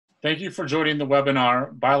Thank you for joining the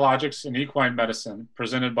webinar, Biologics in Equine Medicine,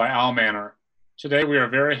 presented by Manor. Today, we are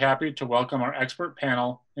very happy to welcome our expert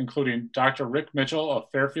panel, including Dr. Rick Mitchell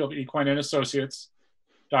of Fairfield Equine and Associates,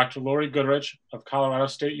 Dr. Laurie Goodrich of Colorado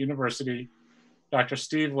State University, Dr.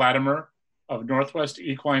 Steve Latimer of Northwest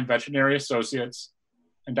Equine Veterinary Associates,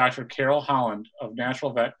 and Dr. Carole Holland of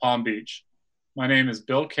Natural Vet Palm Beach. My name is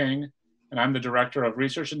Bill King, and I'm the Director of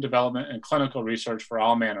Research and Development and Clinical Research for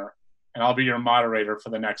Manor, and I'll be your moderator for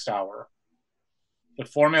the next hour. The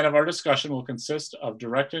format of our discussion will consist of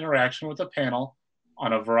direct interaction with the panel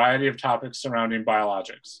on a variety of topics surrounding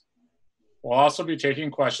biologics. We'll also be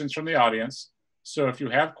taking questions from the audience, so if you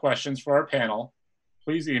have questions for our panel,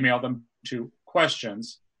 please email them to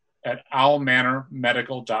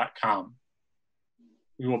questions@owlmanormedical.com.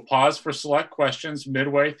 We will pause for select questions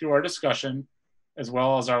midway through our discussion, as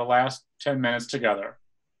well as our last 10 minutes together.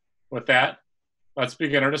 With that, let's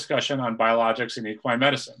begin our discussion on biologics in equine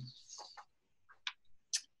medicine.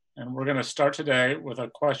 And we're going to start today with a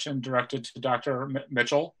question directed to Dr.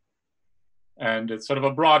 Mitchell. And it's sort of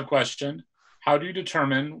a broad question. How do you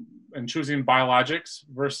determine in choosing biologics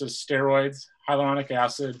versus steroids, hyaluronic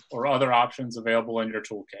acid, or other options available in your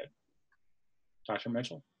toolkit? Dr.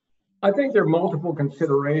 Mitchell? I think there are multiple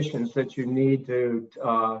considerations that you need to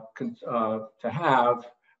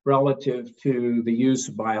have relative to the use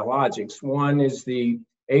of biologics. One is the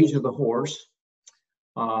age of the horse.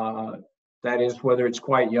 That is, whether it's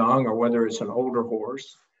quite young or whether it's an older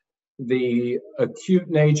horse. The acute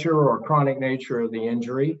nature or chronic nature of the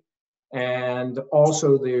injury, and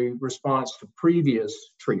also the response to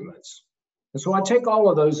previous treatments. And so I take all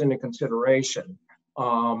of those into consideration.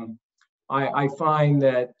 I find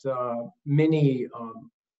that many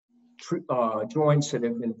joints that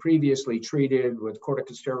have been previously treated with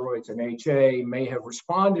corticosteroids and HA may have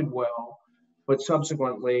responded well, but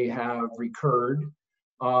subsequently have recurred,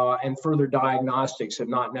 and further diagnostics have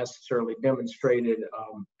not necessarily demonstrated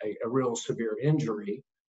a real severe injury.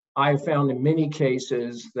 I have found in many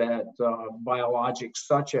cases that biologics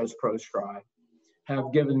such as Prostride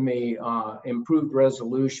have given me improved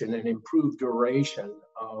resolution and improved duration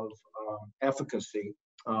of efficacy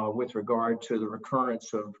with regard to the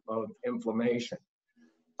recurrence of inflammation.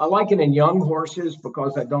 I like it in young horses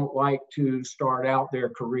because I don't like to start out their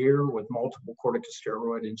career with multiple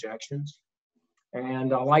corticosteroid injections.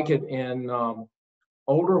 And I like it in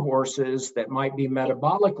older horses that might be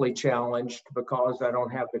metabolically challenged because I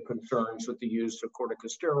don't have the concerns with the use of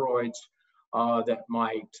corticosteroids that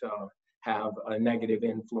might have a negative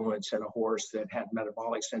influence in a horse that had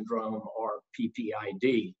metabolic syndrome or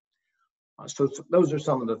PPID. So those are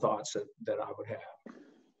some of the thoughts that I would have.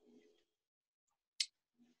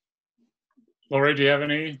 Laurie, do you have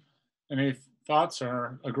any thoughts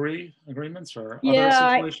or agreements or other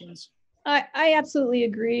situations? I absolutely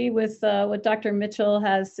agree with what Dr. Mitchell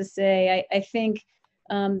has to say. I think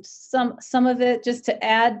some of it, just to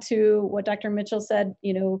add to what Dr. Mitchell said,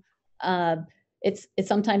 it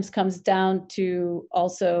sometimes comes down to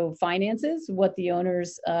also finances, what the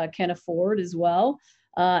owners can afford as well.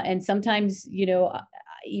 And sometimes,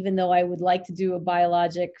 even though I would like to do a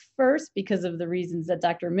biologic first because of the reasons that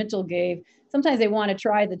Dr. Mitchell gave, sometimes they want to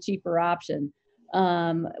try the cheaper option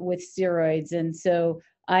with steroids. And so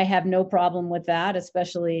I have no problem with that,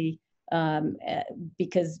 especially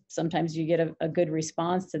because sometimes you get a good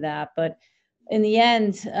response to that. But in the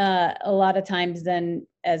end, a lot of times then,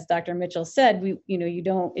 as Dr. Mitchell said,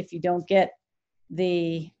 if you don't get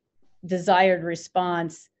the desired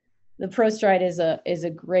response, the Prostride is a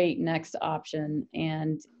great next option.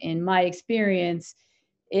 And in my experience,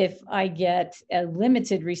 if I get a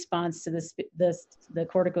limited response to the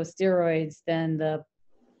corticosteroids, then the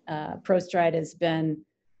Prostride has been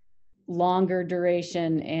longer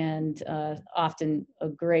duration and often a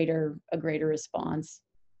greater response.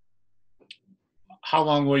 How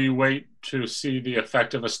long will you wait to see the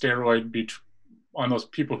effect of a steroid on those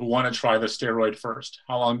people who want to try the steroid first?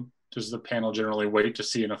 How long does the panel generally wait to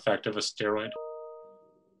see an effect of a steroid?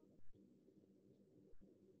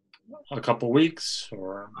 A couple weeks,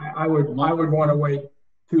 or? I would want to wait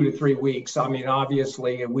 2 to 3 weeks. I mean,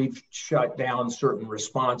 obviously, we've shut down certain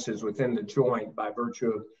responses within the joint by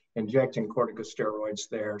virtue of injecting corticosteroids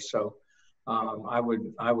there. So I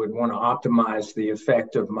would want to optimize the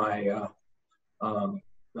effect of my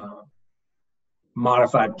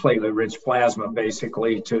modified platelet-rich plasma,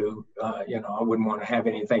 basically, to I wouldn't want to have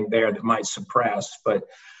anything there that might suppress. But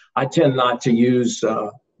I tend not to use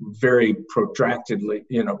very protracted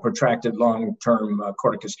long-term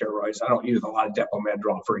corticosteroids. I don't use a lot of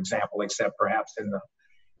Dipl, for example, except perhaps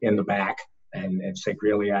in the back and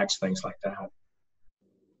sacroiliacs, things like that.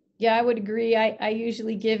 Yeah, I would agree. I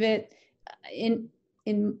usually give it in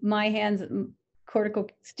my hands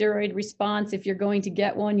corticosteroid response. If you're going to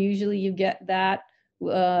get one, usually you get that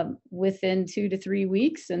within 2 to 3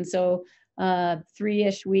 weeks. And so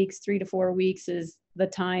 3-ish weeks, 3 to 4 weeks is the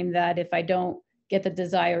time that if I don't get the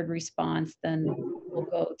desired response, then we'll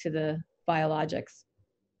go to the biologics.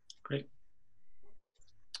 Great.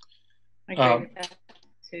 I agree with that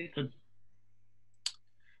too. Good.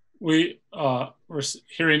 We're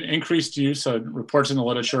hearing increased use of reports in the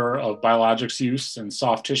literature of biologics use in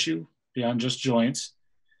soft tissue beyond just joints.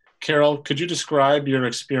 Carole, could you describe your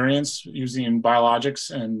experience using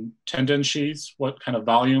biologics and tendon sheaths? What kind of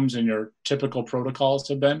volumes and your typical protocols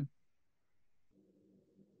have been?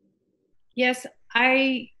 Yes,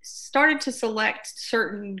 I started to select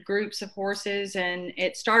certain groups of horses, and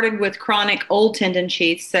it started with chronic old tendon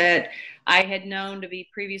sheaths that I had known to be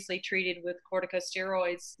previously treated with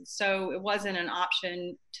corticosteroids. So it wasn't an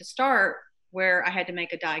option to start where I had to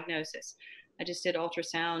make a diagnosis. I just did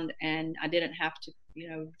ultrasound, and I didn't have to,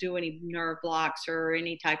 do any nerve blocks or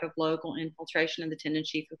any type of local infiltration of the tendon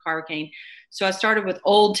sheath with carbocaine. So I started with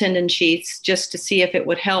old tendon sheaths just to see if it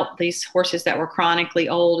would help these horses that were chronically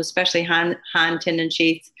old, especially hind tendon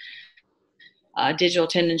sheaths, digital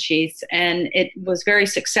tendon sheaths. And it was very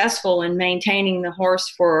successful in maintaining the horse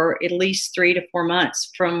for at least 3 to 4 months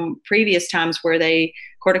from previous times where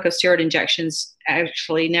corticosteroid injections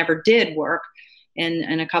actually never did work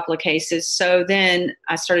in a couple of cases. So then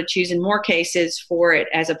I started choosing more cases for it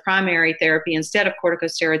as a primary therapy instead of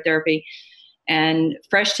corticosteroid therapy. And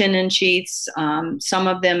fresh tendon sheaths, some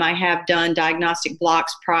of them I have done diagnostic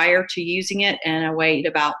blocks prior to using it, and I wait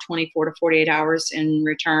about 24 to 48 hours in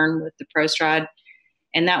return with the Prostride.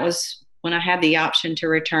 And that was when I had the option to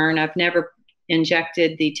return. I've never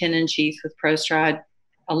injected the tendon sheath with Prostride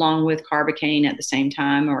along with carbocaine at the same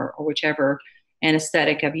time, or whichever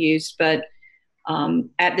anesthetic I've used. But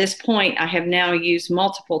at this point, I have now used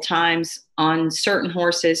multiple times on certain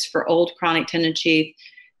horses for old chronic tendon sheath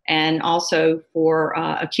and also for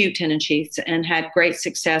acute tendon sheaths, and had great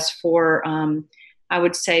success for, I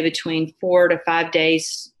would say, between 4 to 5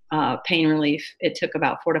 days pain relief. It took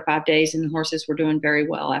about 4 to 5 days, and the horses were doing very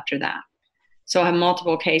well after that. So I have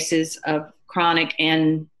multiple cases of chronic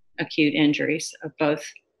and acute injuries of both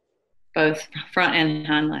front and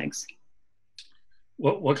hind legs.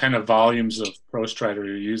 What kind of volumes of Prostride are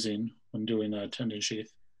you using when doing a tendon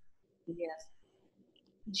sheath? Yes.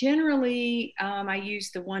 Generally, I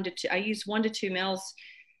use 1 to 2 mils.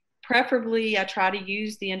 Preferably, I try to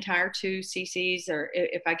use the entire 2 cc's, or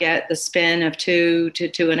if I get the spin of 2 to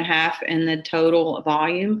 2.5 in the total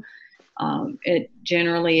volume. It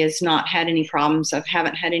generally has not had any problems. I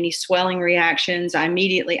haven't had any swelling reactions. I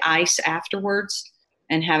immediately ice afterwards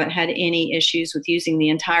and haven't had any issues with using the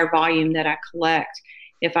entire volume that I collect.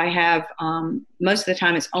 If I have, most of the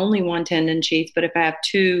time it's only 1 tendon sheath, but if I have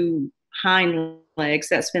 2 hind legs,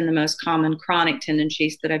 that's been the most common chronic tendon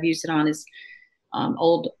sheath that I've used it on, is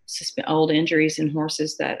old injuries in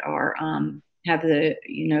horses that are, have the,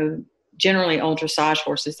 generally old dressage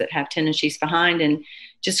horses that have tendon sheaths behind, and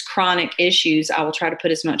just chronic issues. I will try to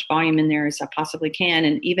put as much volume in there as I possibly can.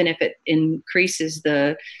 And even if it increases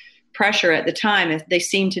the pressure at the time, they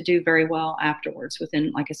seem to do very well afterwards within,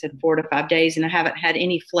 like I said, 4 to 5 days. And I haven't had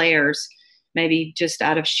any flares, maybe just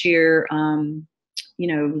out of sheer,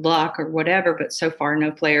 luck or whatever, but so far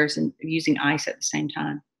no flares, and using ice at the same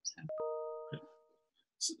time.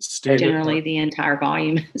 So generally the entire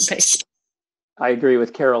volume is based. I agree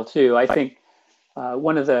with Carole too. I think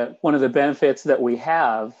one of the benefits that we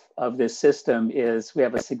have of this system is we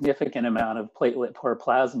have a significant amount of platelet poor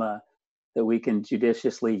plasma that we can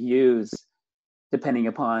judiciously use, depending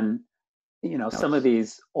upon, some of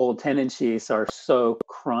these old tendon sheaths are so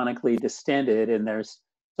chronically distended and there's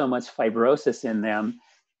so much fibrosis in them.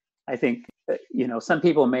 I think, some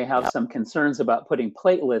people may have some concerns about putting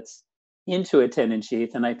platelets into a tendon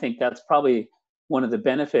sheath. And I think that's probably one of the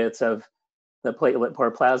benefits of the platelet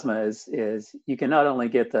poor plasma is you can not only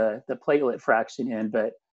get the platelet fraction in,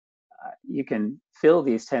 but you can fill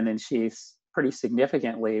these tendon sheaths pretty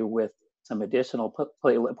significantly with some additional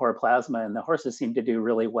platelet poor plasma, and the horses seem to do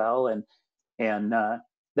really well. And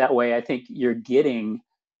that way, I think you're getting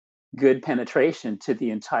good penetration to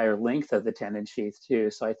the entire length of the tendon sheath too.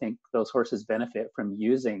 So I think those horses benefit from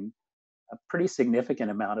using a pretty significant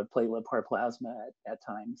amount of platelet poor plasma at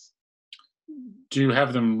times. Do you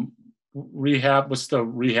have them rehab? What's the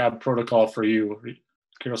rehab protocol for you?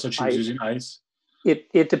 Carole said she was using ice.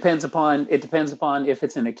 It depends upon if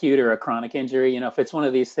it's an acute or a chronic injury. If it's one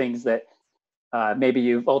of these things that maybe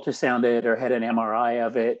you've ultrasounded or had an MRI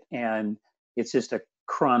of it, and it's just a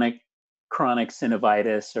chronic chronic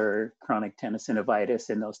synovitis or chronic tenosynovitis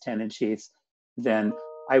in those tendon sheaths, then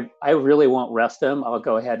I really won't rest them. I'll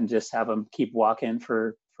go ahead and just have them keep walking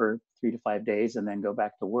for 3 to 5 days and then go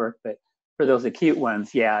back to work. But for those acute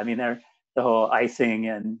ones, yeah, I mean, they're the whole icing,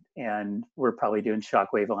 and we're probably doing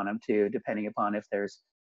shockwave on them too, depending upon if there's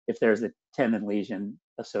a tendon lesion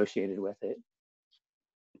associated with it.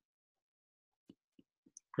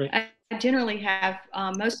 Great. I generally have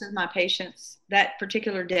most of my patients that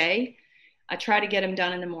particular day. I try to get them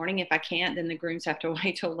done in the morning. If I can't, then the grooms have to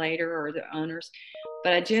wait till later, or the owners.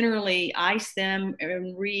 But I generally ice them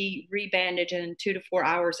and re-bandage in 2 to 4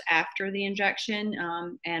 hours after the injection,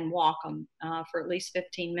 and walk them for at least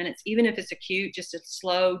 15 minutes. Even if it's acute, just a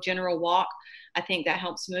slow general walk, I think that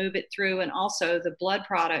helps move it through. And also the blood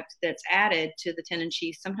product that's added to the tendon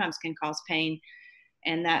sheath sometimes can cause pain.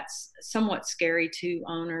 And that's somewhat scary to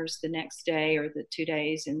owners the next day or the 2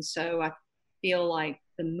 days. And so I feel like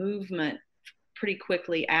the movement pretty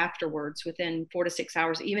quickly afterwards, within 4 to 6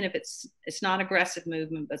 hours, even if it's not aggressive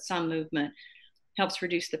movement, but some movement, helps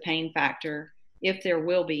reduce the pain factor, if there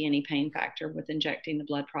will be any pain factor with injecting the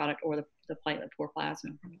blood product or the platelet poor plasma.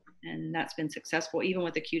 And that's been successful, even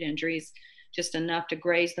with acute injuries, just enough to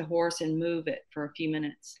graze the horse and move it for a few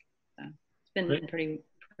minutes. So it's been Great.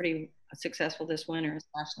 pretty successful this winter,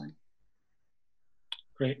 especially.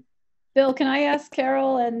 Great. Bill, can I ask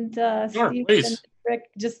Carole and Sure, Steve please. and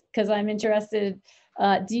Rick, just because I'm interested,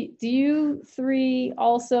 do you three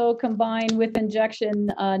also combine with injection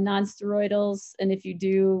non-steroidals? And if you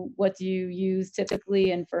do, what do you use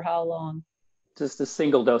typically and for how long? Just a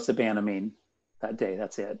single dose of Banamine that day,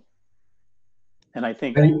 that's it. And I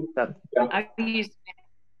think that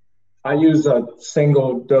I use a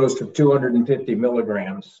single dose of 250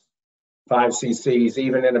 milligrams, 5 cc's,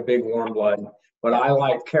 even in a big warm blood. But I,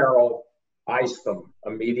 like Carole, ice them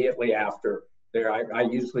immediately after. I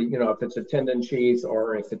usually, if it's a tendon sheath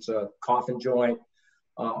or if it's a coffin joint,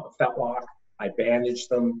 fetlock, I bandage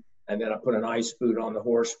them, and then I put an ice boot on the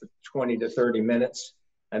horse for 20 to 30 minutes.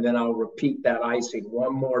 And then I'll repeat that icing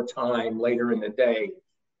one more time later in the day.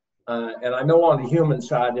 And I know on the human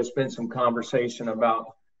side, there's been some conversation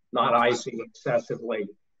about not icing excessively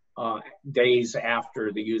days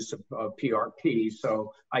after the use of PRP.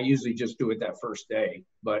 So I usually just do it that first day.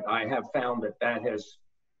 But I have found that has,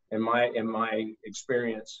 in my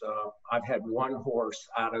experience, I've had one horse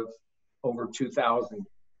out of over 2,000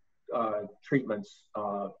 treatments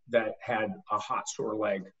that had a hot sore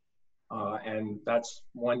leg, and that's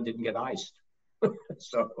one didn't get iced.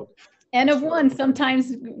 So. N of one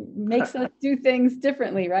sometimes makes us do things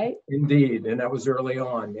differently, right? Indeed, and that was early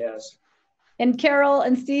on, yes. And Carole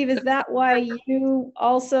and Steve, is that why you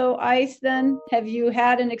also ice then? Have you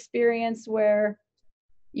had an experience where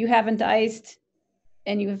you haven't iced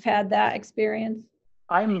and you've had that experience?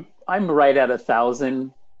 I'm right at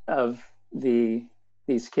 1,000 of these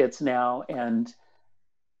kits now, and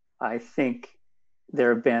I think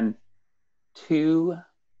there have been 2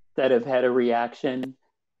 that have had a reaction,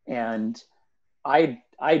 and I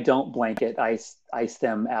don't blanket ice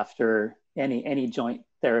them after any joint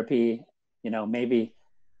therapy. Maybe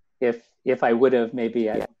if I would have, maybe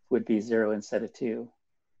I would be 0 instead of 2.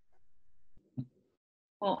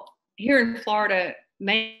 Well, here in Florida,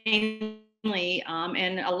 mainly,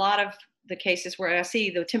 and a lot of the cases where I see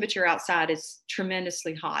the temperature outside is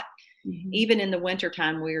tremendously hot. Mm-hmm. Even in the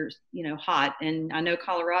wintertime, we're, hot. And I know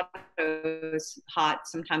Colorado is hot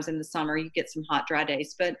sometimes in the summer. You get some hot, dry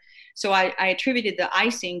days. But so I attributed the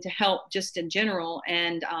icing to help just in general.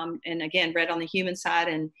 And again, read on the human side,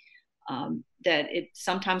 and that it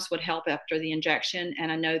sometimes would help after the injection.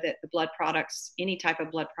 And I know that the blood products, any type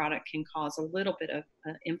of blood product, can cause a little bit of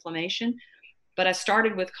inflammation. But I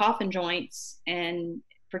started with coffin joints, and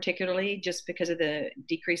particularly just because of the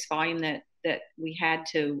decreased volume that we had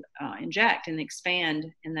to inject and expand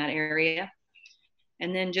in that area.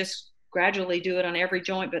 And then just gradually do it on every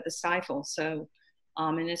joint but the stifle. So,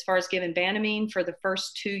 and as far as giving Banamine, for the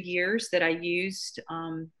first 2 years that I used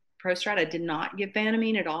Prostrat, I did not give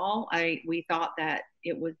Banamine at all. We thought that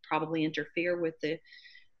it would probably interfere with the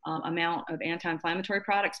amount of anti-inflammatory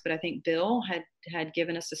products, but I think Bill had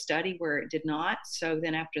given us a study where it did not. So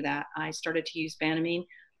then after that, I started to use Banamine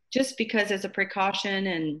just because as a precaution,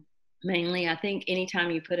 and mainly I think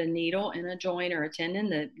anytime you put a needle in a joint or a tendon,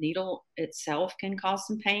 the needle itself can cause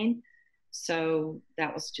some pain. So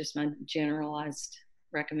that was just my generalized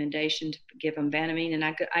recommendation, to give them Banamine. And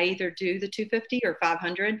I either do the 250 or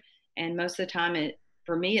 500, and most of the time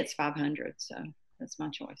for me it's 500. So that's my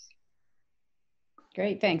choice.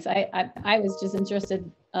 Great, thanks. I was just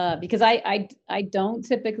interested because I don't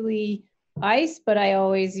typically ice, but I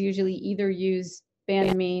always usually either use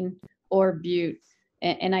Banamine or bute.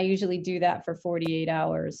 And I usually do that for 48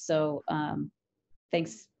 hours. So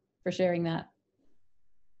thanks for sharing that.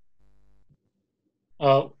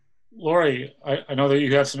 Laurie, I know that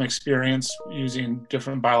you have some experience using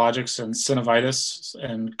different biologics and synovitis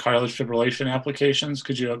and cartilage fibrillation applications.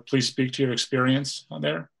 Could you please speak to your experience on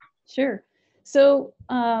there? Sure. So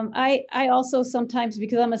I also sometimes,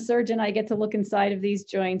 because I'm a surgeon, I get to look inside of these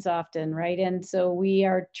joints often, right? And so we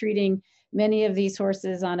are treating many of these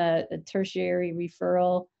horses on a tertiary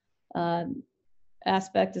referral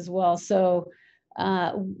aspect as well. So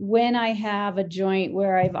when I have a joint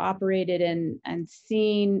where I've operated and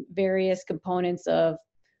seen various components of,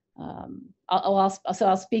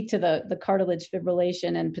 I'll speak to the cartilage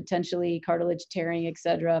fibrillation and potentially cartilage tearing, et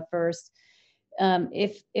cetera, first.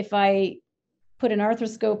 If I put an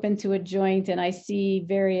arthroscope into a joint and I see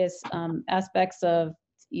various aspects of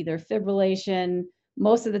either fibrillation,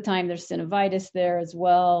 most of the time there's synovitis there as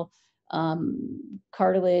well,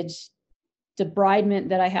 cartilage debridement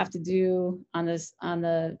that I have to do on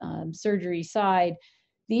the surgery side.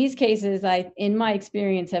 These cases, in my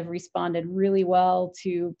experience, have responded really well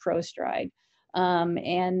to ProStride.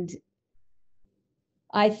 And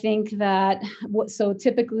I think that, so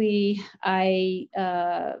typically I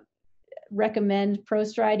recommend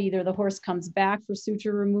ProStride. Either the horse comes back for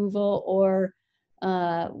suture removal, or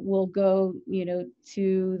we'll go,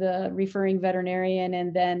 to the referring veterinarian,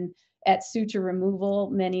 and then at suture removal,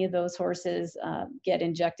 many of those horses get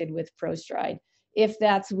injected with ProStride, if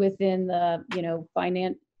that's within the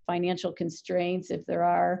financial constraints, if there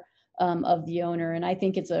are, of the owner. And I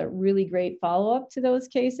think it's a really great follow-up to those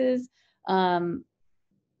cases.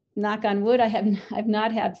 Knock on wood, I've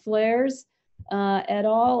not had flares at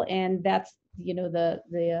all, and that's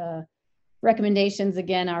the recommendations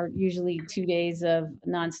again are usually 2 days of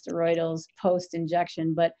non-steroidals post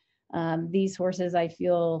injection. But these horses, I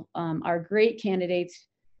feel, are great candidates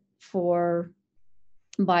for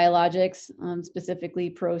biologics, specifically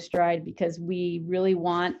ProStride, because we really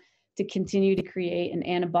want to continue to create an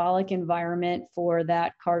anabolic environment for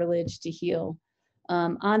that cartilage to heal.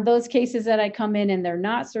 On those cases that I come in and they're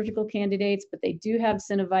not surgical candidates, but they do have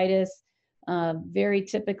synovitis, very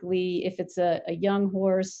typically, if it's a young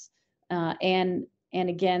horse, and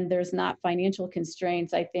again, there's not financial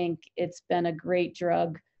constraints, I think it's been a great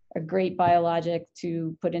drug, a great biologic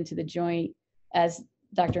to put into the joint, as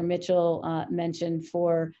Dr. Mitchell mentioned,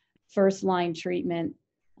 for first line treatment.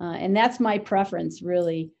 And that's my preference,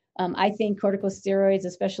 really. I think corticosteroids,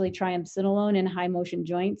 especially triamcinolone in high motion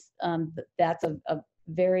joints, that's a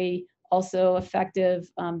very also effective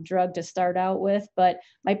drug to start out with. But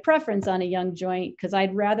my preference on a young joint, because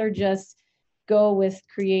I'd rather just go with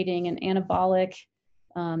creating an anabolic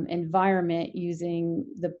environment using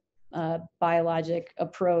the biologic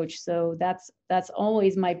approach. So that's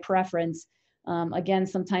always my preference. Again,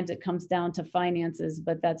 sometimes it comes down to finances,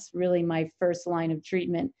 but that's really my first line of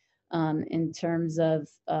treatment in terms of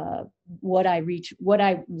what I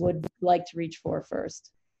would like to reach for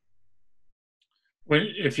first.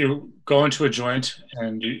 If you go into a joint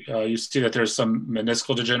and you see that there's some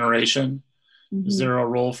meniscal degeneration, mm-hmm. Is there a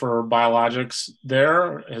role for biologics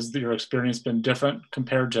there? Has your experience been different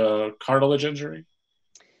compared to cartilage injury?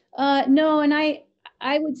 No, and I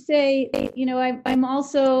would say, I'm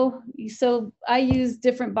also, so I use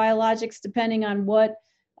different biologics depending on what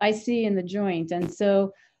I see in the joint. And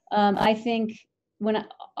so I think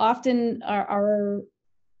often our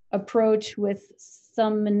approach with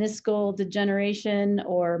some meniscal degeneration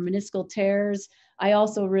or meniscal tears, I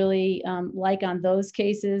also really like on those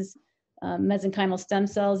cases, mesenchymal stem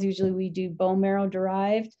cells. Usually we do bone marrow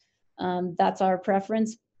derived. That's our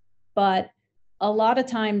preference. But a lot of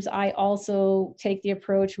times I also take the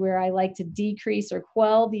approach where I like to decrease or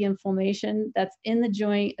quell the inflammation that's in the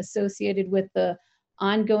joint associated with the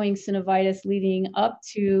ongoing synovitis leading up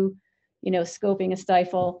to, scoping a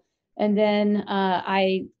stifle. And then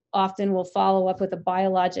I often will follow up with a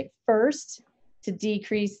biologic first to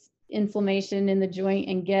decrease inflammation in the joint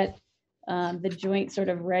and get the joint sort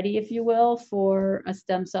of ready, if you will, for a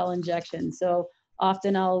stem cell injection. So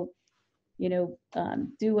often I'll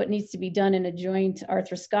do what needs to be done in a joint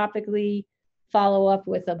arthroscopically, follow up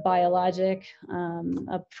with a biologic,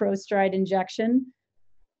 a ProStride injection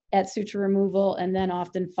at suture removal, and then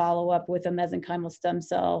often follow up with a mesenchymal stem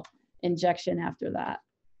cell injection after that.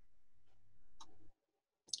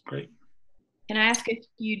 Great. Can I ask if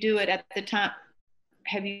you do it at the time?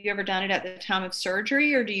 Have you ever done it at the time of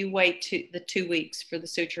surgery, or do you wait the 2 weeks for the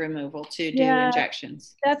suture removal to do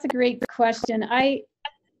injections? That's a great question. I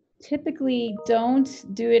typically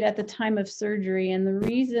don't do it at the time of surgery. And the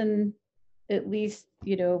reason, at least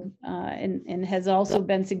and has also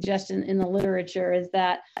been suggested in the literature, is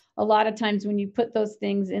that a lot of times when you put those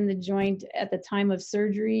things in the joint at the time of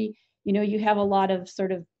surgery, you have a lot of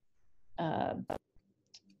sort of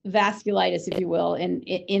vasculitis, if you will, in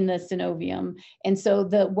the synovium. And so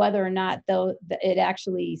whether or not though it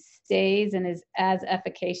actually stays and is as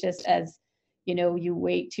efficacious as, you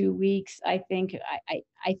wait 2 weeks, I think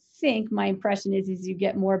my impression is you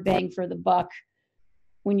get more bang for the buck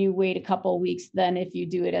when you wait a couple of weeks than if you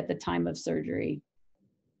do it at the time of surgery.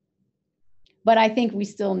 But I think we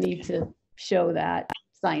still need to show that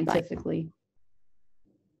scientifically.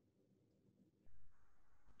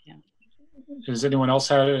 Yeah. Has anyone else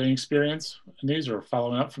had any experience in these or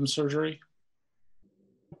following up from surgery?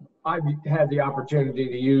 I've had the opportunity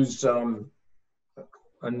to use have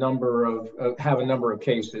a number of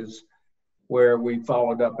cases where we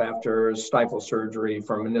followed up after stifle surgery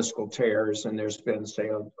for meniscal tears, and there's been,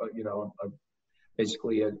 say,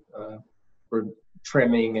 basically a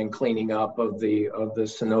trimming and cleaning up of the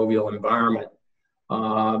synovial environment.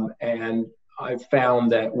 And I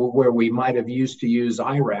found that where we might have used to use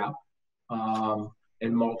IRAP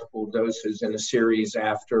in multiple doses in a series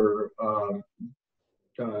after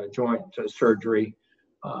joint surgery,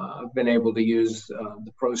 I've been able to use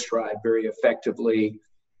the ProStride very effectively,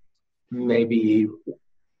 maybe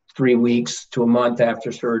 3 weeks to a month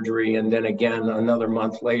after surgery, and then again another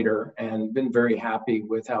month later, and been very happy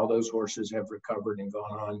with how those horses have recovered and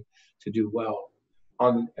gone on to do well.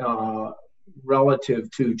 On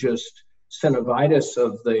relative to just synovitis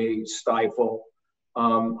of the stifle,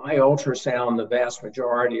 I ultrasound the vast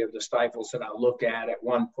majority of the stifles that I look at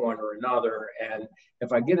one point or another, and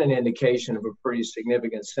if I get an indication of a pretty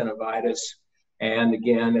significant synovitis, and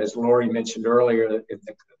again, as Laurie mentioned earlier,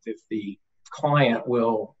 if the client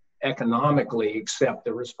will economically accept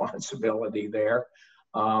the responsibility there,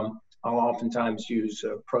 I'll oftentimes use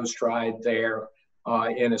a ProStride there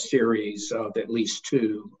in a series of at least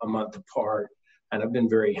 2 a month apart. And I've been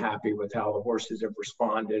very happy with how the horses have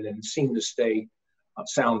responded and seem to stay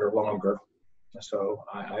sounder longer. So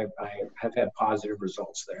I have had positive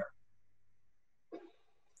results there.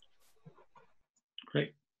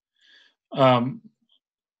 Great.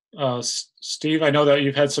 Steve, I know that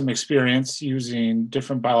you've had some experience using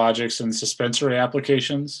different biologics and suspensory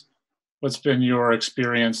applications. What's been your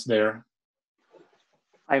experience there?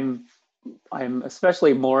 I'm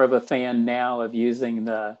especially more of a fan now of using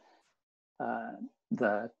the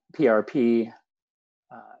PRP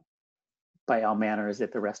by Manor. Is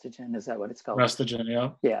it the Restogen? Is that what it's called? Restogen, yeah.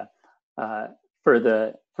 Yeah. For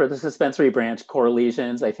the suspensory branch core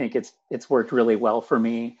lesions, I think it's worked really well for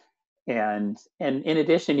me. And in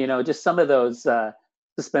addition, just some of those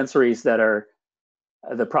suspensories that are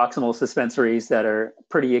the proximal suspensories that are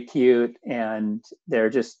pretty acute and they're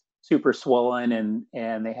just super swollen,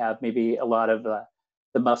 and they have maybe a lot of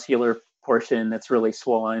the muscular portion that's really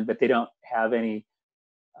swollen, but they don't have any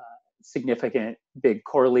significant big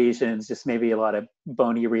core lesions, just maybe a lot of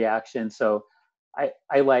bony reaction. So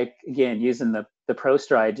I like, again, using the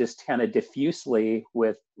ProStride just kind of diffusely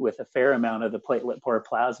with a fair amount of the platelet poor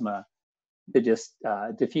plasma to just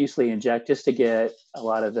diffusely inject, just to get a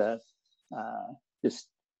lot of the, just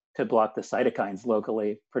to block the cytokines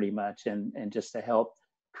locally pretty much, and just to help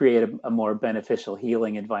create a more beneficial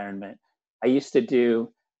healing environment. I used to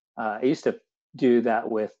do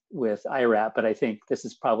that with IRAP, but I think this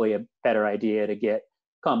is probably a better idea to get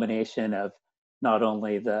combination of not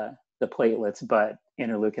only the platelets but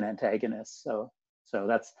interleukin antagonists. So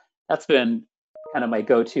that's been kind of my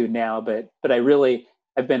go-to now. But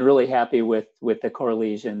I've been really happy with the core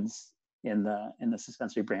lesions in the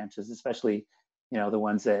suspensory branches, especially the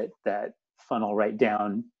ones that funnel right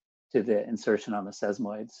down to the insertion on the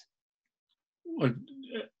sesamoids.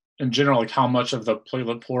 In general, like how much of the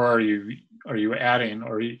platelet poor are you adding,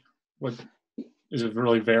 or what does it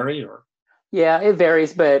really vary? Or yeah, it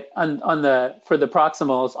varies, but for the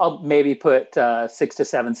proximals, I'll maybe put 6 to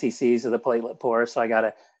 7 cc's of the platelet poor. So I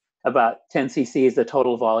got about 10 cc's the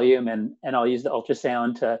total volume, and I'll use the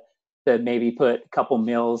ultrasound to maybe put a couple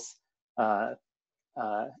mils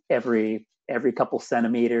every couple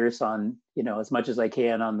centimeters on, as much as I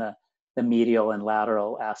can on the medial and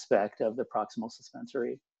lateral aspect of the proximal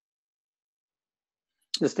suspensory,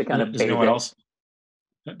 just to kind of Does anyone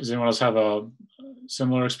else have a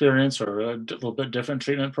similar experience or a little bit different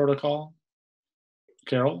treatment protocol?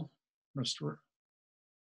 Carole?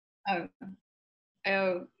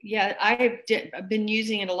 Oh yeah, I've been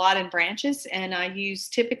using it a lot in branches, and I use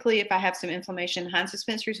typically, if I have some inflammation, hind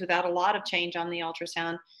suspensories without a lot of change on the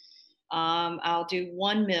ultrasound. I'll do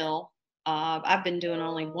 1 mil. I've been doing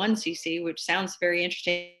only 1 cc, which sounds very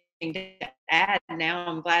interesting to add now.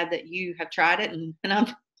 I'm glad that you have tried it, and I'm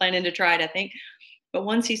planning to try it, I think. But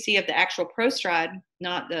 1 cc of the actual Prostride,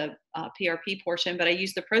 not the PRP portion, but I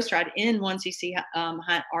use the Prostride in 1 cc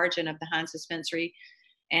origin of the hind suspensory,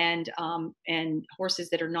 and horses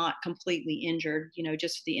that are not completely injured, you know,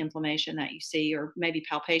 just the inflammation that you see, or maybe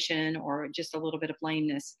palpation, or just a little bit of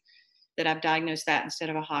lameness, that I've diagnosed that instead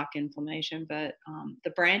of a hock inflammation. But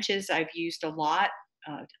the branches I've used a lot,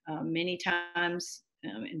 many times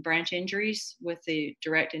in branch injuries with the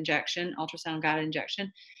direct injection, ultrasound guided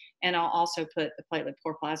injection. And I'll also put the platelet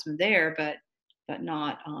poor plasma there, but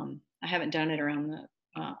not, I haven't done it around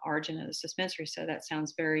the origin of the suspensory. So that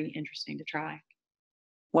sounds very interesting to try.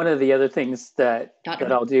 One of the other things that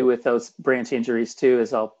I'll do with those branch injuries too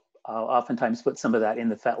is I'll oftentimes put some of that in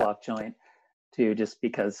the fetlock joint too, just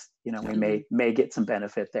because, you know, we may get some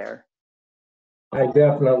benefit there. I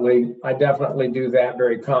definitely do that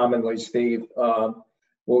very commonly, Steve.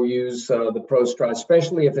 We'll use the Prostride,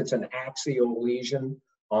 especially if it's an axial lesion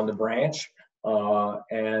on the branch.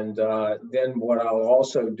 And then what I'll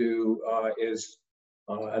also do is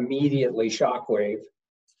immediately shockwave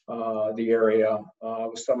the area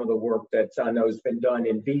with some of the work that I know has been done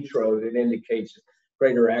in vitro that indicates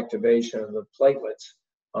greater activation of the platelets.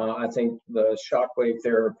 I think the shockwave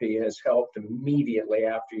therapy has helped immediately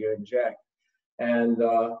after you inject. And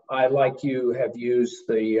I, like you, have used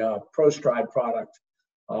the Prostride product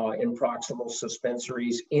in proximal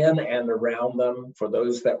suspensories in and around them for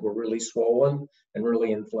those that were really swollen and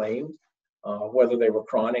really inflamed, whether they were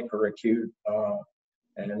chronic or acute.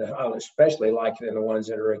 And I especially like it in the ones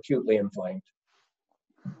that are acutely inflamed.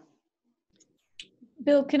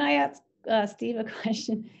 Bill, can I ask Steve a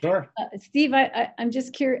question? Sure. Steve, I'm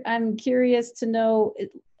just I'm curious to know,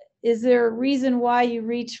 is there a reason why you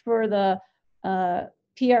reach for the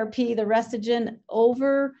PRP, the Restogen,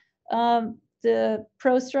 over the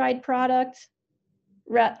Prostride product?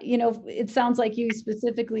 You know, it sounds like you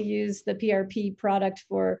specifically use the PRP product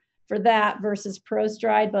for that versus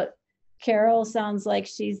Prostride, but Carole sounds like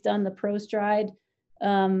she's done the Prostride.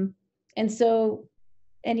 And so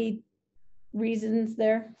any reasons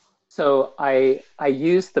there? So I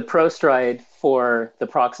use the Prostride for the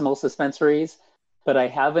proximal suspensories, but I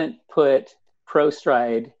haven't put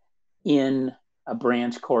Prostride in a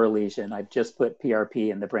branch core lesion. I've just put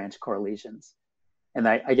PRP in the branch core lesions. And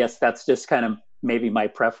I guess that's just kind of maybe my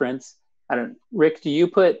preference. Rick, do you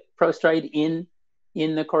put Prostride in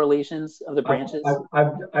the core lesions of the branches?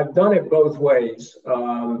 I've done it both ways.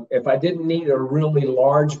 If I didn't need a really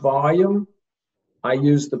large volume, I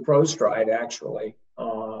use the Prostride actually,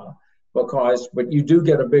 but you do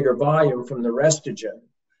get a bigger volume from the Restogen.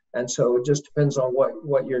 And so it just depends on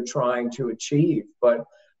what you're trying to achieve. But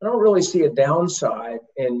I don't really see a downside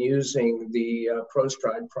in using the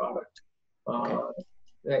Prostride product.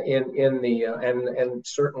 And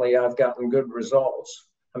certainly I've gotten good results.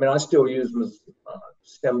 I mean, I still use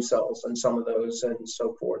stem cells and some of those and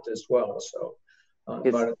so forth as well. So,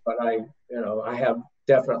 but I have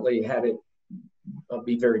definitely had it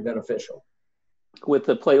be very beneficial. With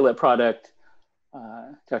the platelet product,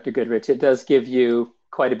 Dr. Goodrich, it does give you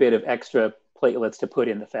quite a bit of extra platelets to put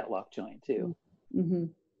in the fetlock joint too. Mm-hmm.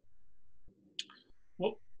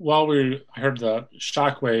 Well, while we heard the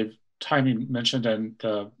shockwave timing mentioned and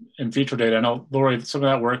the in vitro data, I know, Laurie, some of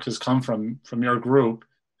that work has come from your group.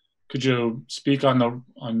 Could you speak on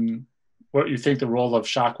what you think the role of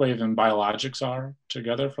shockwave and biologics are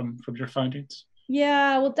together from your findings?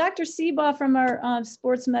 Yeah, well, Dr. Seabaugh from our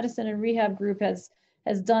sports medicine and rehab group has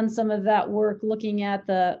done some of that work looking at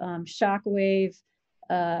the shockwave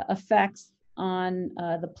effects on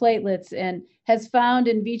the platelets, and has found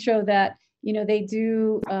in vitro that, you know, they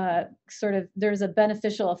do there's a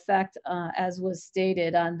beneficial effect, as was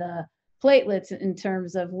stated, on the platelets in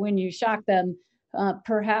terms of when you shock them,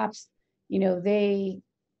 perhaps, you know, they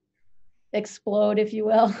explode, if you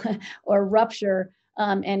will, or rupture,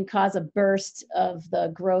 and cause a burst of the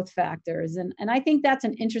growth factors. And I think that's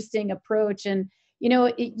an interesting approach. And, you know,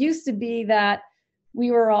 it used to be that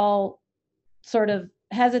we were all sort of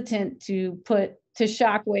hesitant to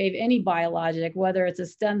shockwave any biologic, whether it's a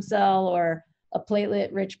stem cell or a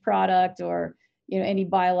platelet-rich product, or, you know, any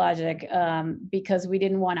biologic, because we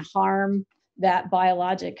didn't want to harm that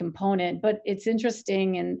biologic component. But it's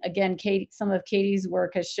interesting, and again, some of Katie's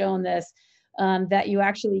work has shown this, that you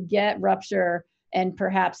actually get rupture and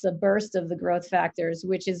perhaps a burst of the growth factors,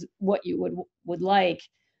 which is what you would like.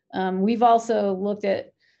 We've also looked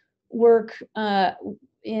at work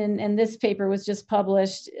and this paper was just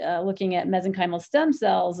published looking at mesenchymal stem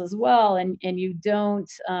cells as well, and you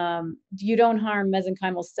don't harm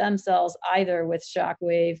mesenchymal stem cells either with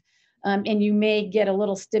shockwave. and you may get a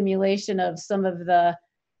little stimulation of some of the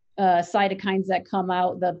cytokines that come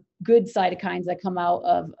out, the good cytokines that come out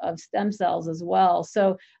of stem cells as well.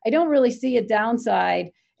 So I don't really see a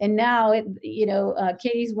downside. And now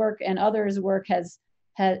Katie's work and others' work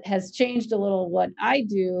has changed a little what I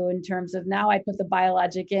do in terms of now I put the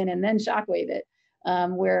biologic in and then shockwave it,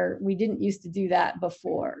 where we didn't used to do that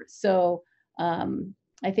before. So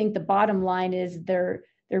I think the bottom line is there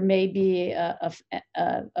may be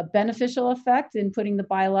a beneficial effect in putting the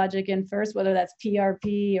biologic in first, whether that's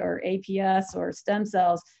PRP or APS or stem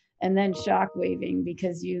cells, and then shock waving,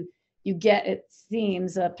 because you get, it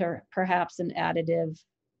seems, perhaps an additive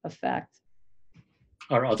effect.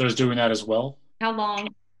 Are others doing that as well? How long?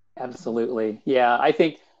 Absolutely. Yeah, I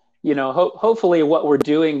think, hopefully what we're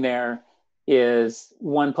doing there is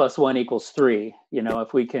 1 + 1 = 3.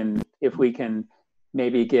 If we can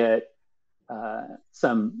maybe get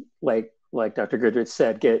some, like Dr. Goodrich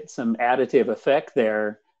said, get some additive effect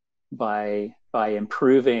there by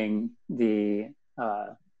improving the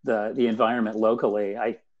environment locally.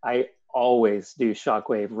 I always do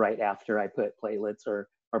shockwave right after I put platelets or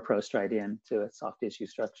prostride into a soft tissue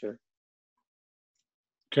structure.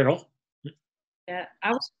 Carole? Yeah,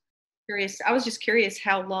 I was just curious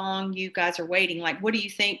how long you guys are waiting. Like, what do you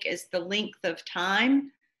think is the length of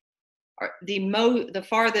time, or the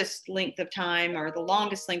farthest length of time, or the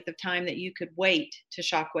longest length of time that you could wait to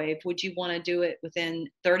shockwave? Would you want to do it within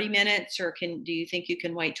 30 minutes, or do you think you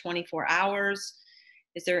can wait 24 hours?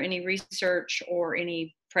 Is there any research or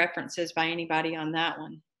any preferences by anybody on that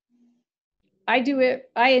one? I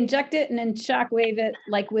inject it and then shockwave it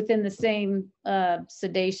like within the same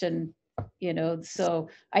sedation, so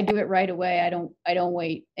I do it right away. I don't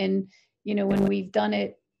wait. And, when we've done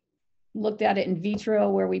it, looked at it in vitro,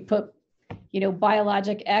 where we put,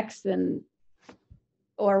 biologic X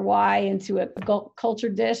or Y into a culture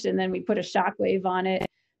dish, and then we put a shockwave on it,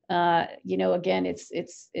 again,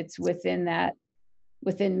 it's within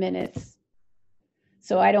minutes.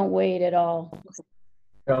 So I don't wait at all.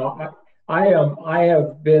 No, I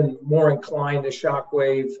have been more inclined to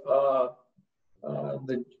shockwave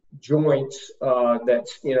the joints.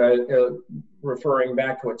 That's referring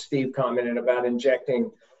back to what Steve commented about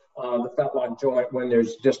injecting the fetlock joint when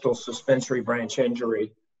there's distal suspensory branch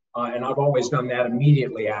injury, and I've always done that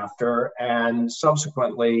immediately after. And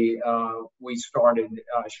subsequently, we started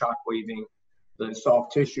shockwaving the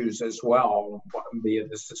soft tissues as well, be it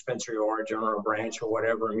the suspensory origin or a branch or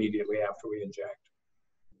whatever, immediately after we inject.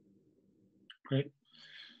 Great.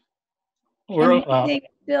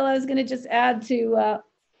 Bill, I was going to just add to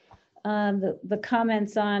the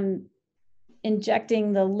comments on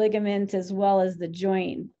injecting the ligament as well as the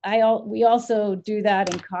joint. We also do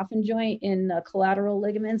that in coffin joint in collateral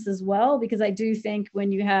ligaments as well, because I do think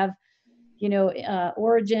when you have,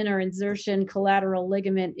 origin or insertion collateral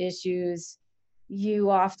ligament issues, you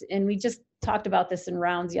often, and we just talked about this in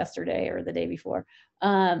rounds yesterday or the day before,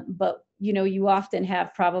 but you often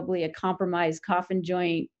have probably a compromised coffin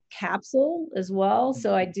joint capsule as well.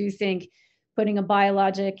 So I do think putting a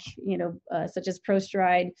biologic, such as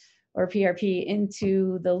prostride or PRP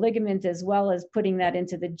into the ligament as well as putting that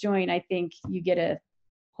into the joint, I think you get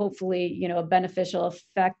hopefully a beneficial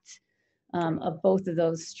effect of both of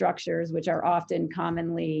those structures, which are often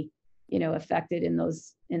commonly affected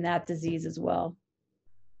in that disease as well.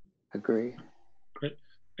 Agree. Great.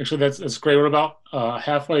 Actually, that's great. We're about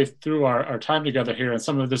halfway through our time together here, and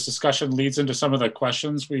some of this discussion leads into some of the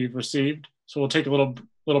questions we've received. So we'll take a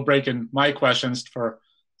little break in my questions for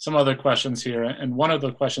some other questions here. And one of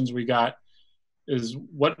the questions we got is,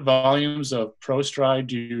 what volumes of prostride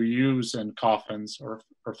do you use in coffins or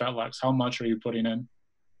fetlocks? How much are you putting in?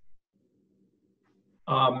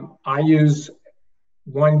 I use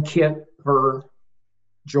 1 kit per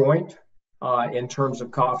joint in terms of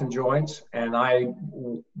coffin joints, and I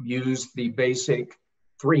use the basic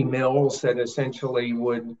 3 mils that essentially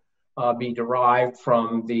would be derived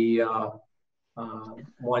from the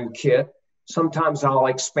 1 kit. Sometimes I'll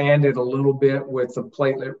expand it a little bit with the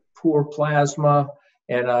platelet poor plasma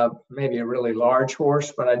and maybe a really large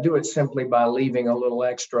horse, but I do it simply by leaving a little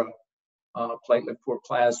extra platelet poor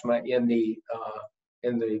plasma in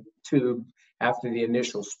the tube after the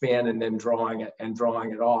initial spin, and then drawing it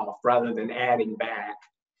off rather than adding back.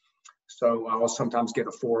 So I'll sometimes get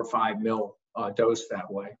a 4 or 5 mil dose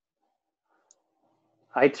that way.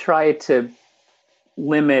 I try to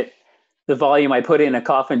limit the volume I put in a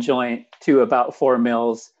coffin joint to about 4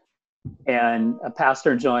 mils, and a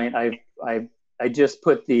pastern joint, I just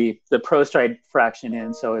put the prostride fraction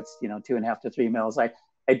in, so it's 2.5 to 3 mils. I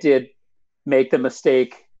did make the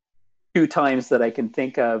mistake 2 times that I can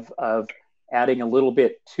think of adding a little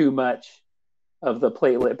bit too much of the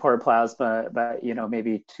platelet poor plasma, about, you know,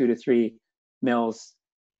 maybe 2 to 3 mils.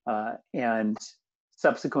 And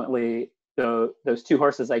subsequently, those 2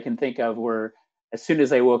 horses I can think of were, as soon as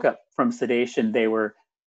they woke up from sedation, they were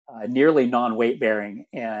nearly non-weight bearing.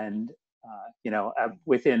 And, you know,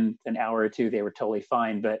 within an hour or 2, they were totally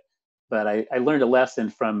fine. But I learned a lesson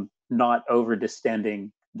from not over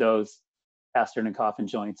distending those pastern and coffin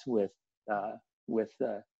joints with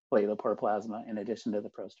platelet poor plasma in addition to the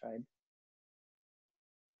prostride.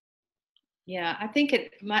 Yeah, I think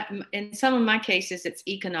in some of my cases, it's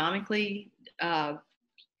economically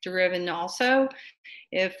driven also.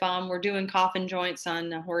 If we're doing coffin joints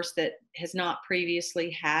on a horse that has not previously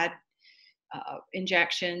had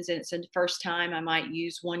injections and it's the first time, I might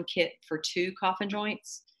use 1 kit for 2 coffin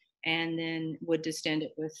joints and then would distend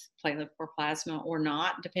it with platelet poor plasma or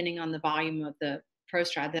not, depending on the volume of the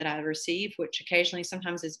prostride that I receive, which occasionally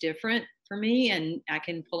sometimes is different for me. And I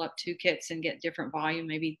can pull up 2 kits and get different volume,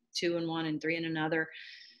 maybe 2 in one and 3 in another.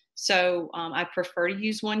 So I prefer to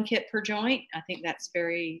use 1 kit per joint. I think that's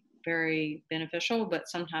very, very beneficial, but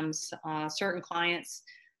sometimes certain clients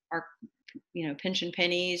are, you know, pinching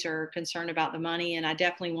pennies or concerned about the money. And I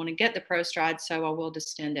definitely want to get the prostride, so I will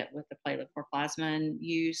distend it with the platelet poor plasma and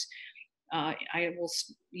use, I will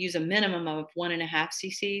use a minimum of 1.5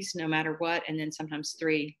 cc's no matter what. And then sometimes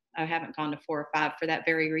 3. I haven't gone to 4 or 5 for that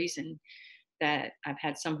very reason, that I've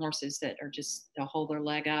had some horses that are just, they'll hold their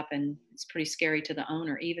leg up and it's pretty scary to the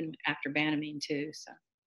owner, even after Banamine too. So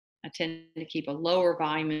I tend to keep a lower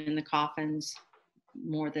volume in the coffins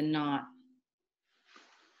more than not.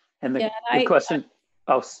 And the question,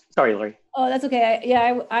 oh, sorry, Laurie. Oh, that's okay.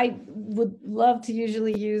 I would love to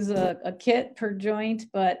usually use a kit per joint,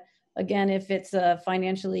 but again, if it's a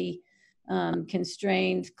financially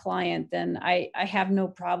constrained client, then I have no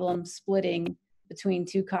problem splitting between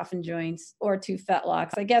 2 coffin joints or 2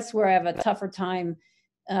 fetlocks. I guess where I have a tougher time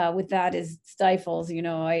with that is stifles. You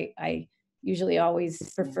know, I usually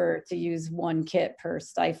always prefer to use 1 kit per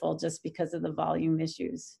stifle just because of the volume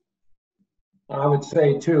issues. I would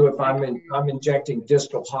say too, if I'm injecting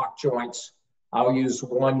distal hock joints, I'll use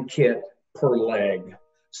 1 kit per leg.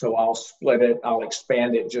 So I'll split it, I'll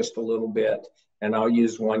expand it just a little bit, and I'll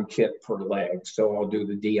use 1 kit per leg. So I'll do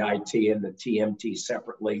the DIT and the TMT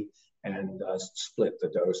separately and split the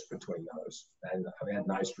dose between those. And I've had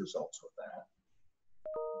nice results with that.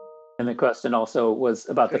 And the question also was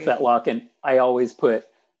about the fetlock, and I always put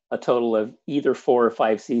a total of either 4 or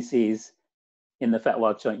 5 cc's in the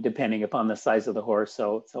fetlock joint, depending upon the size of the horse.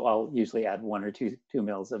 So I'll usually add 1 or 2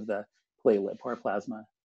 mils of the platelet poor plasma.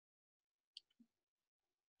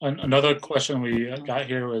 Another question we got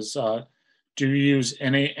here was, do you use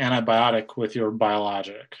any antibiotic with your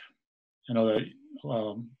biologic? I know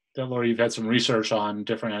that Laurie, you've had some research on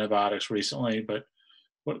different antibiotics recently, but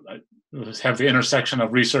have the intersection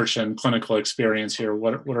of research and clinical experience here.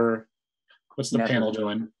 What's the panel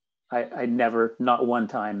doing? I never, not one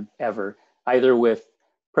time ever, either with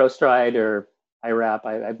prostride or IRAP,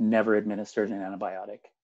 I've never administered an antibiotic.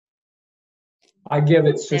 I give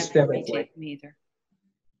it systemically. Me either.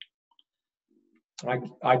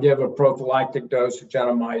 I give a prophylactic dose of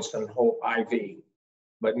gentamicin whole IV,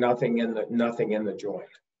 but nothing in the joint.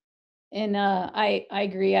 And I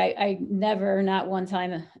agree. I never, not one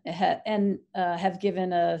time, have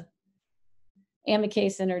given a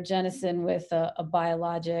amikacin or genicin with a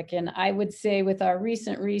biologic. And I would say with our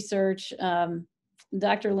recent research,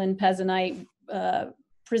 Dr. Lynn Pezzanite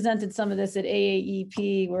presented some of this at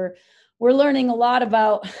AAEP. We're learning a lot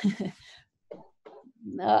about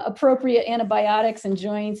appropriate antibiotics and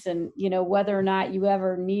joints, and whether or not you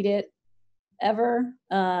ever need it ever.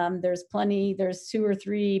 There's 2 or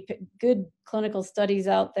 3 good clinical studies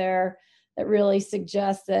out there that really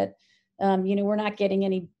suggest that we're not getting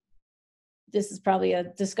any. This is probably a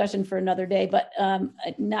discussion for another day, but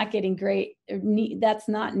not getting great. That's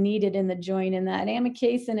not needed in the joint, and that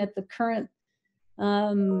amikacin at the current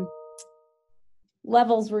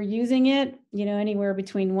levels we're using it, anywhere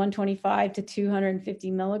between 125 to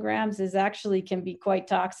 250 milligrams can be quite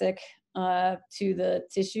toxic to the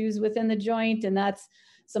tissues within the joint. And that's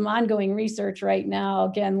some ongoing research right now.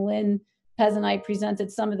 Again, Lynn Pezzanite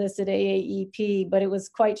presented some of this at AAEP, but it was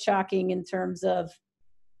quite shocking in terms of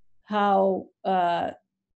how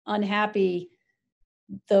unhappy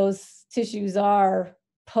those tissues are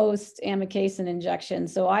post amikacin injection.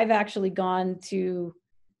 So I've actually gone to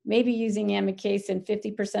maybe using amikacin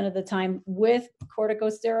 50% of the time with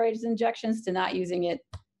corticosteroids injections to not using it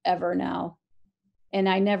ever now. And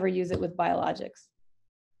I never use it with biologics.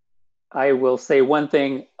 I will say one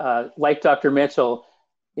thing, like Dr. Mitchell,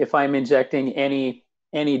 if I'm injecting any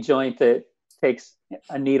joint that takes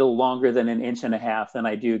a needle longer than 1.5 inches, then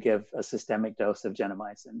I do give a systemic dose of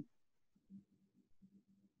gentamicin.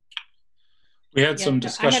 We had some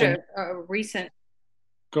discussion. I had a recent.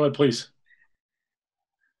 Go ahead, please.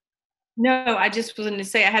 No, I just was going to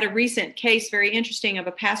say I had a recent case, very interesting, of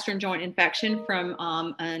a pastern joint infection from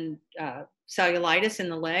cellulitis in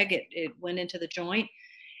the leg. It went into the joint.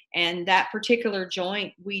 And that particular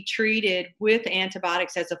joint we treated with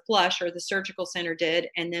antibiotics as a flush, or the surgical center did.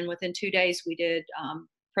 And then within 2 days, we did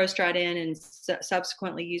Prostrate in, and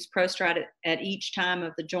subsequently used Prostrate at each time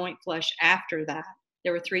of the joint flush after that.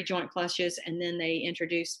 There were 3 joint flushes, and then they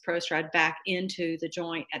introduced Prostrate back into the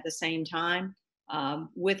joint at the same time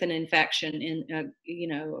with an infection, a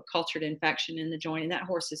cultured infection in the joint. And that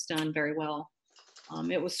horse has done very well.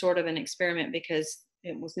 It was sort of an experiment because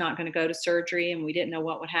it was not going to go to surgery and we didn't know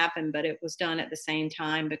what would happen, but it was done at the same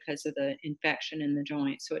time because of the infection in the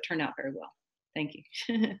joint. So it turned out very well. Thank you.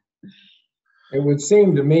 It would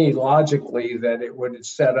seem to me logically that it would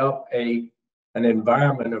set up an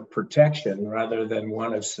environment of protection rather than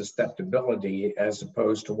one of susceptibility, as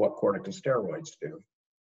opposed to what corticosteroids do.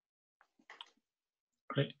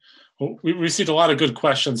 Great. Well, we received a lot of good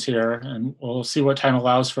questions here, and we'll see what time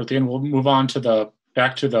allows for at the end. We'll move on to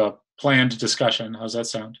back to the planned discussion. How's that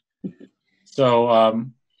sound? So,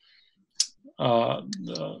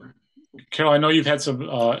 Carole, I know you've had some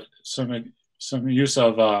use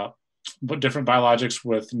of different biologics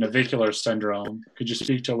with navicular syndrome. Could you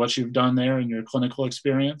speak to what you've done there in your clinical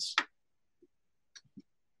experience?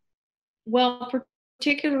 Well,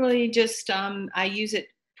 particularly just I use it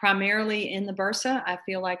primarily in the bursa. I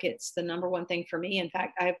feel like it's the #1 thing for me. In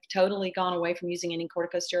fact, I've totally gone away from using any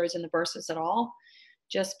corticosteroids in the bursas at all,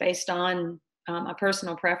 just based on a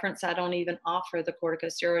personal preference. I don't even offer the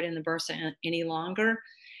corticosteroid in the bursa any longer.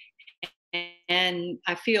 And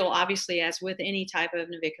I feel, obviously, as with any type of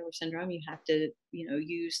navicular syndrome, you have to,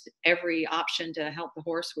 use every option to help the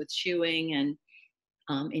horse with shoeing and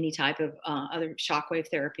any type of other shockwave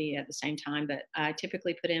therapy at the same time. But I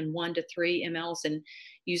typically put in 1 to 3 mLs and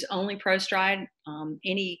use only Prostrate.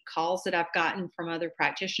 Any calls that I've gotten from other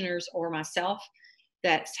practitioners or myself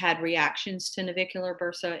that's had reactions to navicular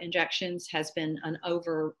bursa injections has been an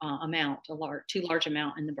over amount, too large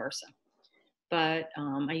amount in the bursa. But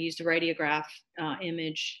I used a radiograph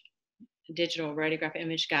digital radiograph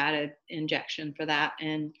image guided injection for that,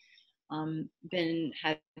 and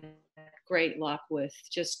had great luck with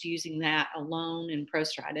just using that alone in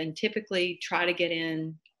Prostrate, and typically try to get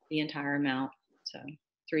in the entire amount. So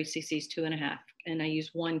 3 cc's, 2.5, and I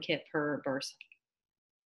use 1 kit per bursa.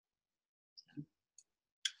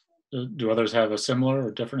 Do others have a similar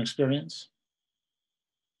or different experience?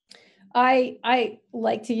 I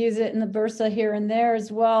like to use it in the bursa here and there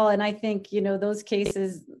as well. And I think, those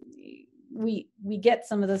cases, we get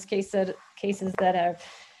some of those cases that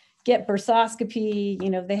get bursoscopy,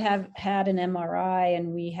 they have had an MRI,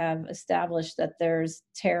 and we have established that there's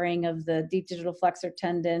tearing of the deep digital flexor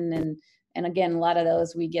tendon. And again, a lot of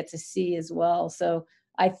those we get to see as well. So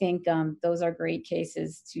I think those are great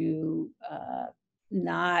cases to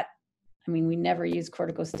we never use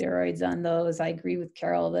corticosteroids on those. I agree with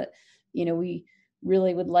Carole that, we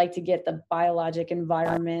really would like to get the biologic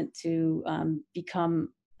environment to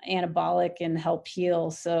become anabolic and help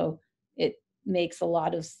heal. So it makes a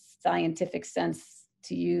lot of scientific sense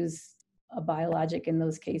to use a biologic in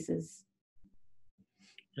those cases.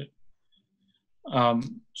 Okay.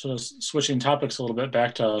 So switching topics a little bit,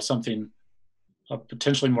 back to something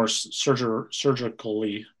potentially more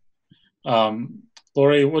surgically.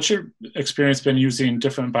 Laurie, what's your experience been using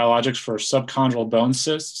different biologics for subchondral bone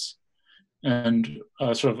cysts? And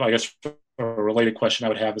sort of, I guess, a related question I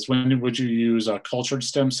would have is, when would you use a cultured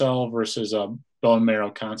stem cell versus a bone marrow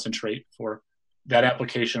concentrate for that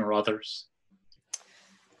application or others?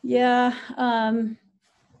 Yeah, I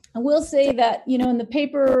will say that, in the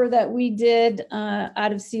paper that we did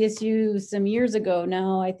out of CSU some years ago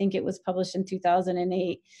now, I think it was published in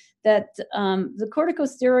 2008, that the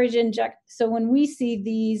corticosteroid so when we see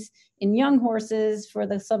these in young horses for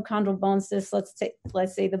the subchondral bone cysts,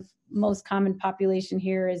 let's say the most common population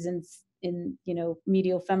here is in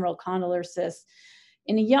medial femoral condylar cysts.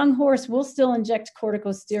 In a young horse, we'll still inject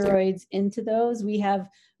corticosteroids into those. We have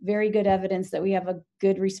very good evidence that we have a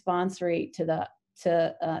good response rate to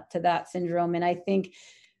that syndrome. And I think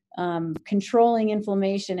controlling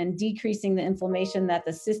inflammation and decreasing the inflammation that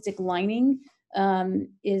the cystic lining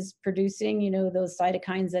is producing, those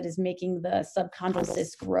cytokines that is making the subchondral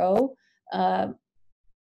cyst grow,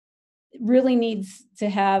 really needs to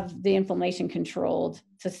have the inflammation controlled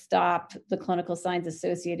to stop the clinical signs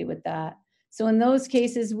associated with that. So in those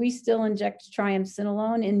cases, we still inject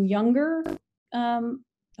triamcinolone in younger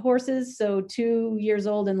horses, so 2 years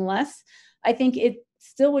old and less, I think it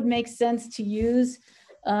still would make sense to use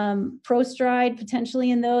Prostride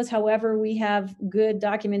potentially in those. However, we have good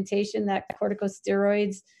documentation that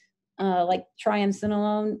corticosteroids like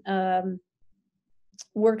triamcinolone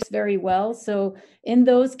works very well. So in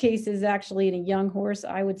those cases, actually in a young horse,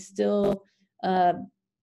 I would still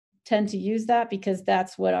tend to use that, because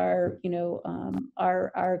that's what our,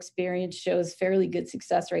 our experience shows fairly good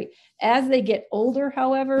success rate. As they get older,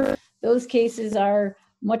 however, those cases are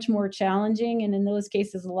much more challenging. And in those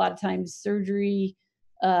cases, a lot of times surgery,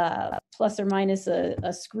 plus or minus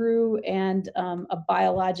a screw and a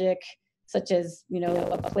biologic, such as, a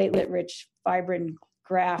platelet-rich fibrin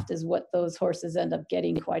graft is what those horses end up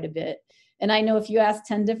getting quite a bit. And I know if you ask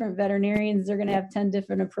 10 different veterinarians, they're going to have 10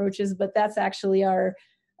 different approaches, but that's actually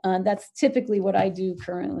that's typically what I do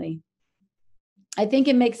currently. I think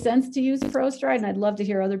it makes sense to use Prostride, and I'd love to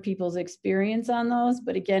hear other people's experience on those.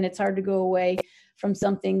 But again, it's hard to go away from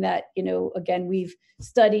something that, again, we've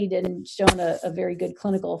studied and shown a very good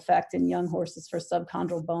clinical effect in young horses for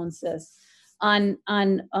subchondral bone cysts. On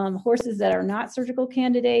horses that are not surgical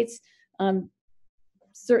candidates,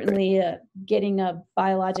 certainly getting a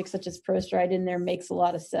biologic such as Prostride in there makes a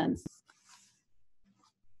lot of sense.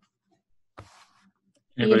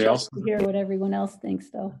 Anybody else? To hear what everyone else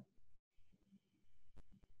thinks, though.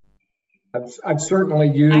 I've certainly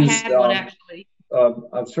used. I had one actually.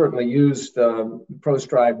 I've certainly used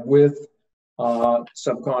Prostride with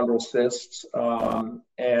subchondral cysts,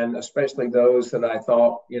 and especially those that I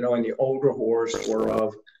thought, in the older horse were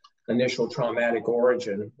of initial traumatic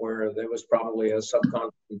origin, where there was probably a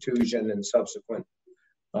subchondral contusion and subsequent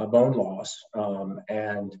bone loss,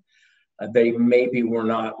 and they maybe were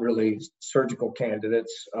not really surgical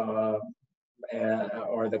candidates, or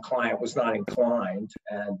the client was not inclined,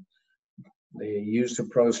 and the use of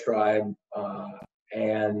Prostride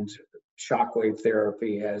and shockwave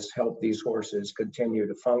therapy has helped these horses continue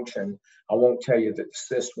to function. I won't tell you that the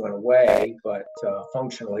cyst went away, but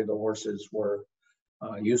functionally the horses were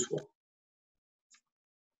useful.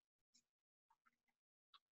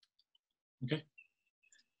 Okay.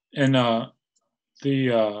 And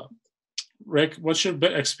Rick, what's your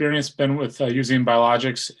experience been with using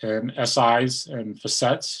biologics and SIs and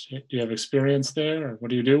facets? Do you have experience there, or what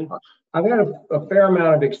do you do? I've had a fair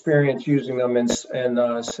amount of experience using them in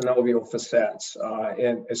synovial facets,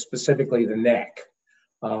 and specifically the neck.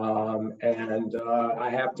 And I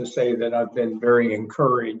have to say that I've been very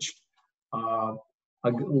encouraged. A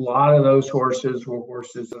lot of those horses were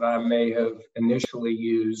horses that I may have initially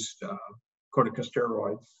used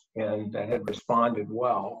corticosteroids and that had responded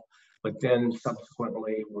well, but then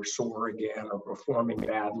subsequently were sore again or performing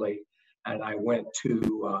badly. And I went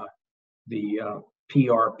to the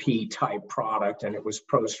PRP type product, and it was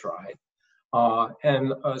Prostride.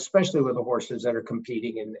 And especially with the horses that are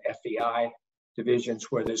competing in FEI divisions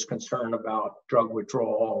where there's concern about drug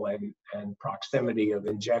withdrawal and proximity of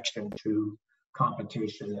injection to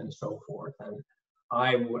competition and so forth. And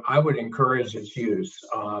I would encourage its use.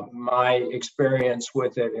 My experience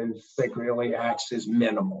with it in sacroiliacs is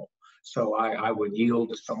minimal, so I would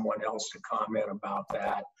yield to someone else to comment about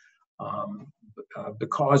that.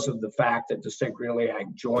 Because of the fact that the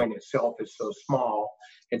sacroiliac joint itself is so small,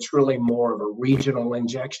 it's really more of a regional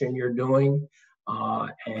injection you're doing.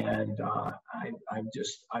 And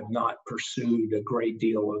I've not pursued a great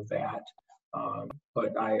deal of that,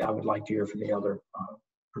 but I would like to hear from the other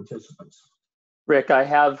participants. Rick, I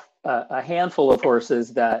have a handful of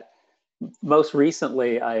horses that most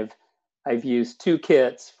recently I've used 2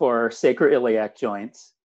 kits for sacroiliac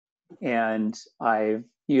joints, and I've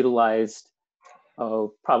utilized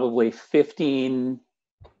probably 15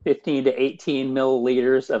 to 18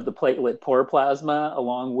 milliliters of the platelet pore plasma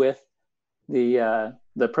along with the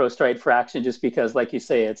Prostride fraction, just because, like you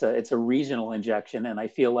say, it's a regional injection, and I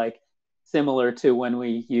feel like similar to when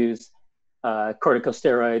we use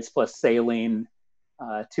corticosteroids plus saline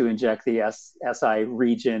to inject the SI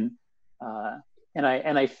region,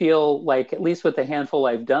 and I feel like, at least with the handful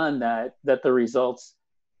I've done, that the results.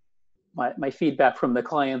 My feedback from the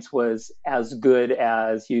clients was as good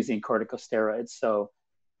as using corticosteroids. So,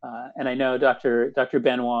 and I know Dr.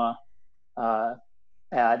 Benoit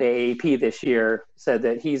at AAP this year said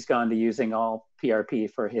that he's gone to using all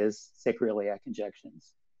PRP for his sacroiliac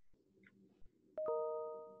injections.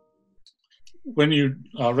 When you,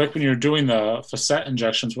 Rick, when you're doing the facet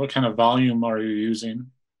injections, what kind of volume are you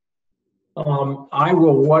using? What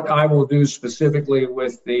I will do specifically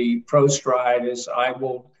with the Prostride is I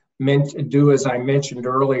will do as I mentioned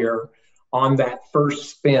earlier, on that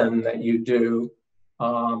first spin that you do,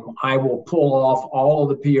 I will pull off all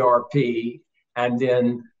of the PRP and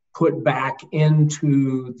then put back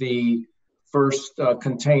into the first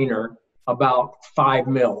container about 5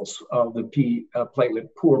 mils of the platelet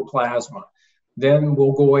poor plasma. Then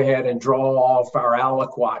we'll go ahead and draw off our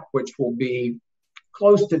aliquot, which will be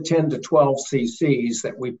close to 10 to 12 cc's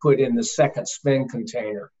that we put in the second spin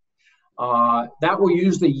container. That will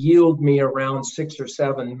usually yield me around 6 or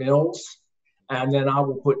 7 mils. And then I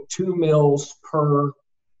will put 2 mils per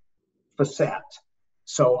facet.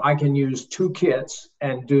 So I can use 2 kits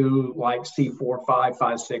and do like C4, 5,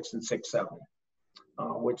 5, 6, and 6, 7,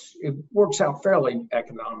 which it works out fairly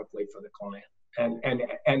economically for the client, and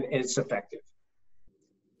it's effective.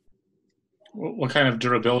 What kind of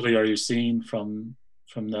durability are you seeing from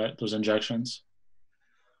those injections?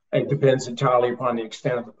 It depends entirely upon the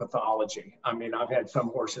extent of the pathology. I mean, I've had some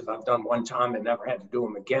horses I've done one time and never had to do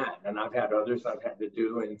them again, and I've had others I've had to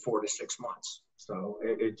do in 4 to 6 months. So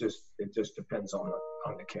it just depends on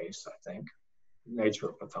the case, I think, nature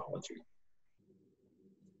of pathology.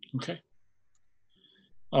 Okay.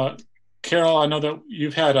 Carole, I know that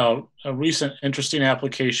you've had a recent interesting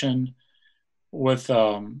application with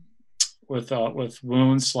wounds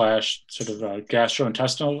 / sort of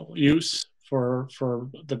gastrointestinal use for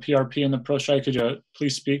the PRP and the ProStride. Could you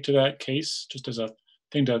please speak to that case, just as a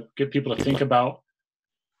thing to get people to think about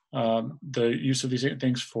the use of these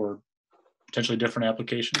things for potentially different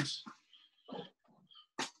applications?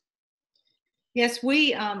 Yes,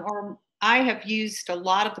 I have used a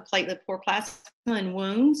lot of the platelet poor plasma in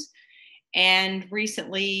wounds. And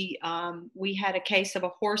recently we had a case of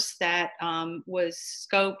a horse that was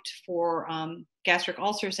scoped for gastric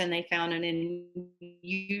ulcers, and they found an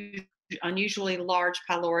unusually large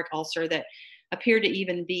pyloric ulcer that appeared to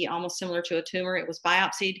even be almost similar to a tumor. It was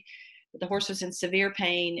biopsied. The horse was in severe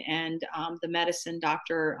pain, and the medicine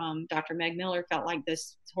doctor, Dr. Meg Miller, felt like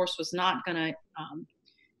this horse was not going to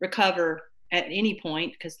recover at any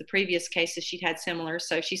point, because the previous cases she'd had similar.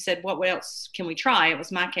 So she said, what else can we try? It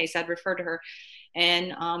was my case. I'd refer to her.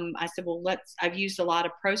 And I said, well, I've used a lot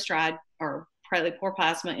of ProStride or platelet poor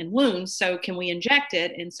plasma in wounds. So can we inject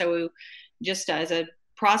it? And so just as a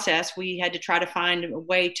process, we had to try to find a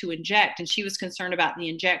way to inject. And she was concerned about the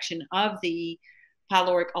injection of the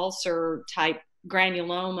pyloric ulcer type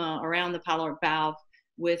granuloma around the pyloric valve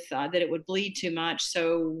with that it would bleed too much.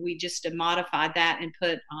 So we just modified that and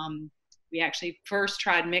put, we actually first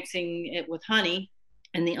tried mixing it with honey,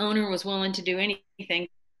 and the owner was willing to do anything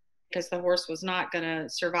because the horse was not going to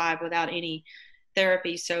survive without any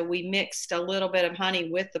therapy. So we mixed a little bit of honey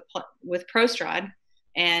with ProStride,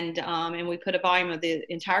 and we put a volume of the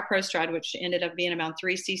entire ProStride, which ended up being about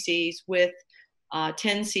 3 cc's, with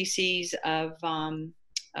 10 cc's of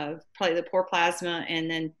platelet poor plasma, and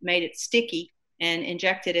then made it sticky and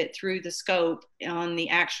injected it through the scope on the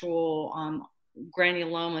actual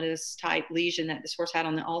granulomatous type lesion that this horse had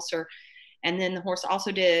on the ulcer. And then the horse also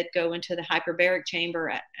did go into the hyperbaric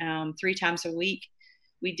chamber 3 times a week.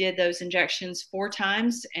 We did those injections 4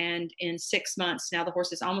 times, and in 6 months now the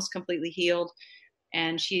horse is almost completely healed,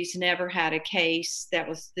 and she's never had a case that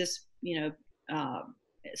was this,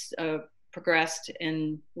 progressed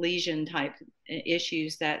in lesion type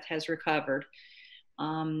issues that has recovered.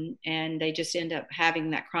 And they just end up having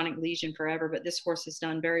that chronic lesion forever. But this horse has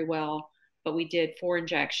done very well. But we did 4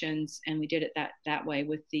 injections, and we did it that way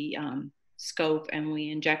with the scope, and we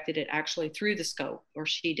injected it actually through the scope, or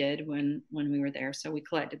she did when we were there. So we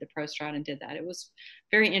collected the ProStride and did that. It was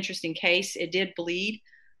a very interesting case. It did bleed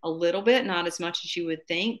a little bit, not as much as you would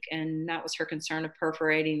think, and that was her concern of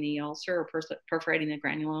perforating the ulcer or perforating the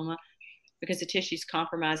granuloma, because the tissue's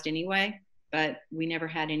compromised anyway. But we never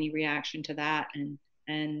had any reaction to that, and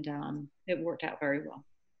it worked out very well.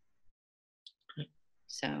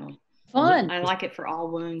 So fun. I like it for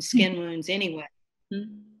all wounds, skin wounds anyway.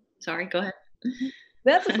 Sorry, go ahead.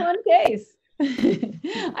 That's a fun case.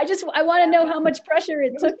 I want to know how much pressure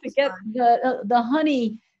it took to get the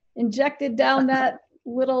honey injected down that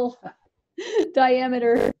little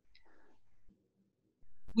diameter.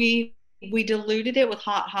 We diluted it with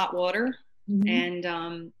hot water.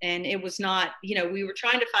 Mm-hmm. And it was not, we were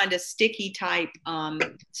trying to find a sticky type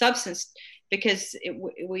substance, because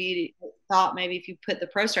we thought maybe if you put the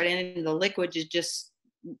ProStride in, the liquid would just,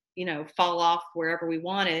 fall off wherever we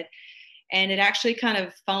wanted. And it actually kind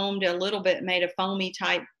of foamed a little bit, made a foamy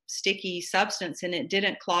type sticky substance, and it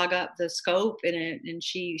didn't clog up the scope. And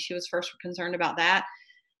she was first concerned about that.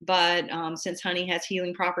 But since honey has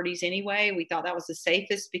healing properties anyway, we thought that was the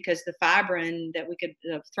safest, because the fibrin that we could,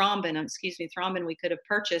 thrombin we could have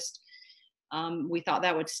purchased, we thought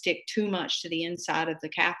that would stick too much to the inside of the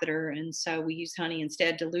catheter. And so we used honey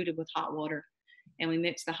instead, diluted with hot water. and we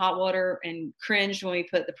mixed the hot water and cringed when we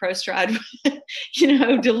put the Prostride,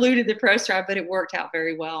 diluted the Prostride, but it worked out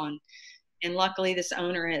very well. And luckily this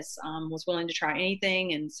owner was willing to try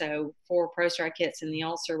anything. And so 4 Prostride kits and the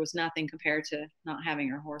ulcer was nothing compared to not having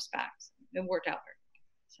her horse back. So it worked out very well.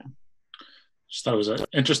 So. Just thought it was an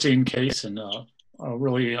interesting case and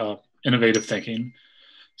really innovative thinking.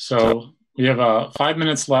 So we have 5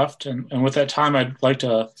 minutes left. And with that time, I'd like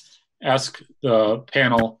to ask the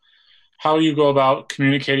panel how you go about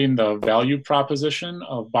communicating the value proposition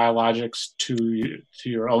of biologics to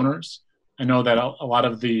your owners. I know that a lot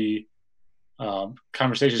of the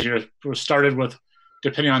conversations here were started with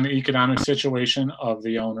depending on the economic situation of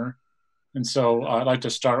the owner. And so I'd like to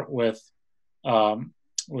start with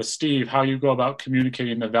Steve, how you go about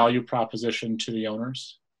communicating the value proposition to the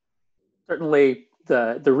owners. Certainly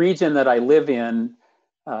the region that I live in,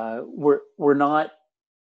 we're not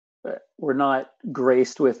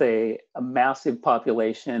graced with a massive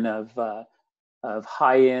population of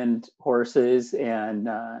high-end horses,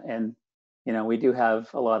 and we do have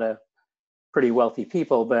a lot of pretty wealthy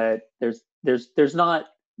people, but there's not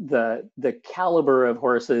the caliber of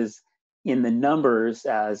horses in the numbers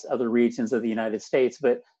as other regions of the United States.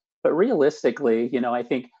 But realistically, I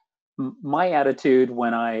think my attitude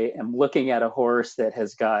when I am looking at a horse that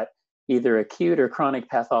has got either acute or chronic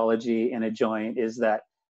pathology in a joint is that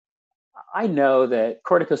I know that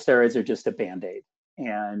corticosteroids are just a Band-Aid,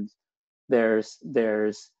 and there's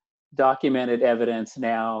documented evidence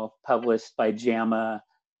now published by JAMA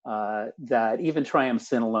that even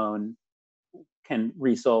triamcinolone can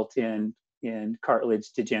result in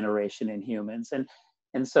cartilage degeneration in humans.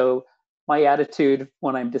 And so my attitude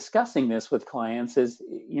when I'm discussing this with clients is,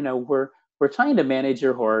 we're trying to manage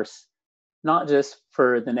your horse, not just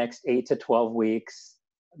for the next 8 to 12 weeks,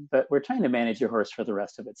 but we're trying to manage your horse for the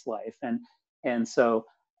rest of its life. And so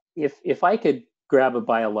if I could grab a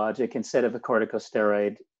biologic instead of a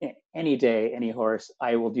corticosteroid any day, any horse,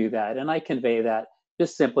 I will do that. And I convey that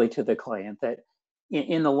just simply to the client that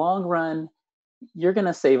in the long run, you're going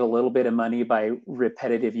to save a little bit of money by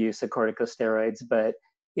repetitive use of corticosteroids, but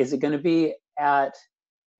is it going to be at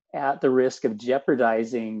the risk of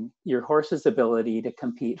jeopardizing your horse's ability to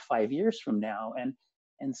compete 5 years from now?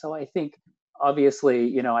 And so I think,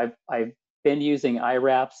 obviously, I've been using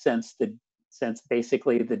IRAP since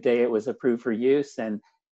basically the day it was approved for use, and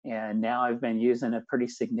now I've been using a pretty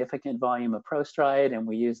significant volume of Prostride, and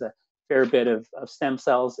we use a fair bit of stem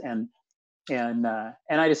cells, and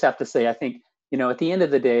I just have to say, I think, at the end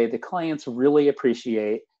of the day, the clients really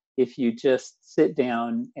appreciate if you just sit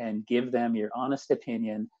down and give them your honest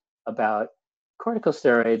opinion about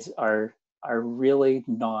corticosteroids are really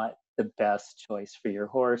not the best choice for your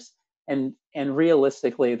horse. And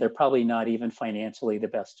realistically, they're probably not even financially the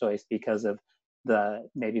best choice because of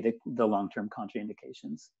maybe the long-term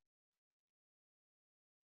contraindications.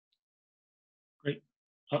 Great.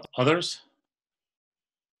 Others?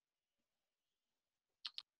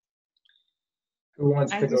 Who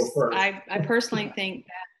wants to go first? I personally think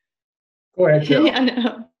that. Go ahead, Carole. I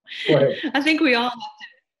know. Go ahead. I think we all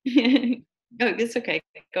have to. Oh, it's okay.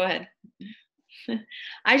 Go ahead.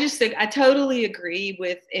 I just think I totally agree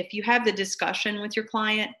with if you have the discussion with your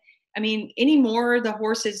client. I mean, anymore the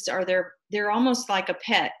horses they're almost like a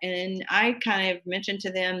pet, and I kind of mentioned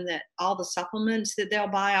to them that all the supplements that they'll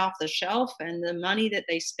buy off the shelf and the money that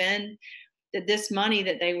they spend, that this money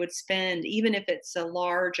that they would spend, even if it's a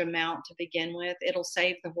large amount to begin with, it'll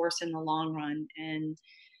save the horse in the long run. And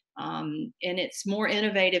it's more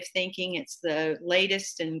innovative thinking. It's the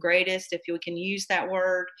latest and greatest, if you can use that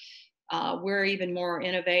word. We're even more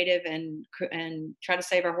innovative and try to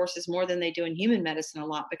save our horses more than they do in human medicine a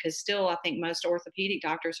lot, because still I think most orthopedic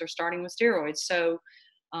doctors are starting with steroids. So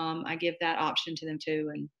I give that option to them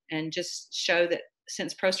too, and just show that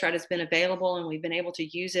since Prostride has been available and we've been able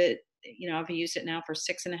to use it, I've used it now for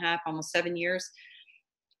 6.5, almost 7 years,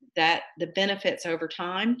 that the benefits over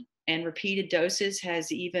time and repeated doses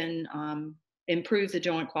has even improved the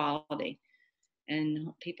joint quality, and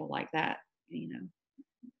people like that,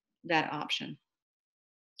 that option.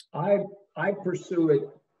 I pursue it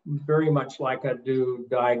very much like I do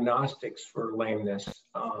diagnostics for lameness.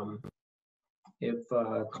 If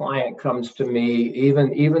a client comes to me,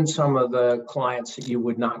 even some of the clients that you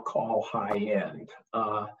would not call high end,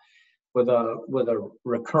 with a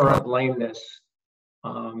recurrent lameness,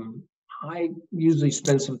 I usually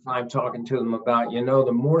spend some time talking to them about,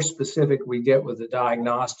 the more specific we get with the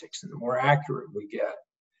diagnostics and the more accurate we get,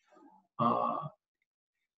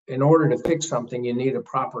 in order to fix something, you need a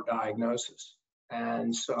proper diagnosis.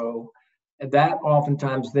 And so that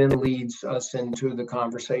oftentimes then leads us into the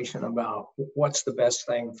conversation about what's the best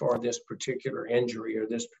thing for this particular injury or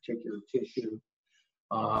this particular tissue.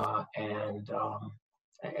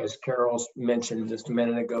 As Carol mentioned just a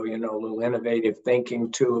minute ago, a little innovative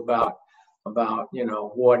thinking too about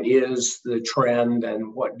what is the trend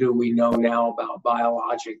and what do we know now about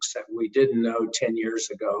biologics that we didn't know 10 years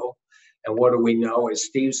ago. And what do we know, as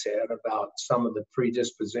Steve said, about some of the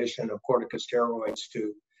predisposition of corticosteroids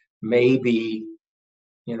to maybe,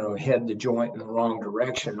 head the joint in the wrong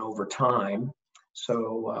direction over time.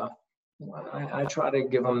 So I try to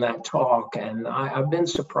give them that talk. And I've been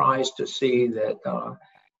surprised to see that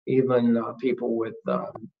even people with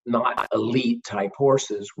not elite type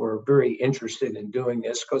horses were very interested in doing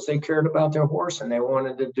this because they cared about their horse and they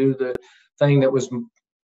wanted to do the thing that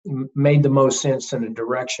made the most sense in the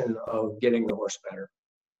direction of getting the horse better.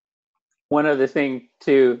 One other thing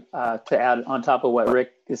to add on top of what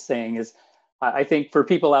Rick is saying is, I think for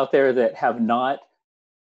people out there that have not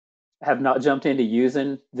jumped into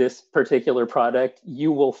using this particular product,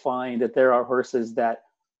 you will find that there are horses that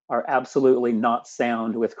are absolutely not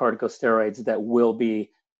sound with corticosteroids that will be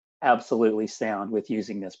absolutely sound with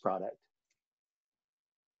using this product.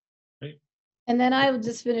 And then I will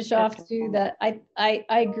just finish off too that I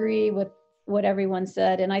agree with what everyone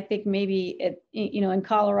said. And I think maybe in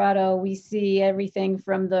Colorado, we see everything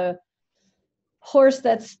from the horse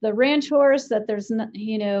that's the ranch horse that there's not,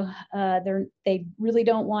 they really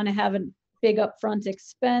don't want to have a big upfront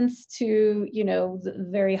expense to, the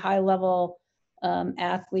very high level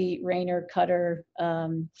athlete, reiner, cutter,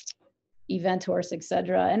 event horse,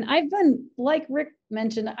 etc. And I've been, like Rick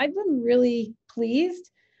mentioned, I've been really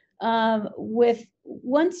pleased with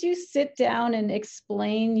once you sit down and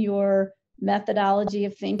explain your methodology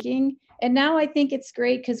of thinking. And now I think it's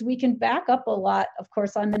great because we can back up a lot. Of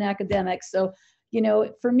course, I'm an academic. So,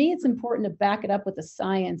 for me, it's important to back it up with the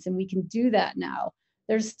science, and we can do that now.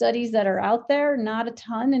 There's studies that are out there, not a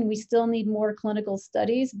ton, and we still need more clinical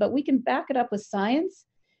studies, but we can back it up with science.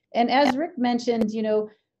 And as Rick mentioned,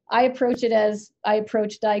 I approach it as I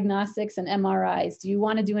approach diagnostics and MRIs. Do you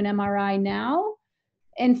want to do an MRI now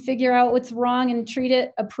and figure out what's wrong and treat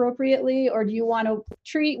it appropriately? Or do you want to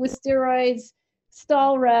treat with steroids,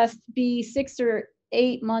 stall rest, be 6 or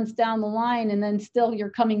 8 months down the line, and then still you're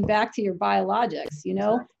coming back to your biologics?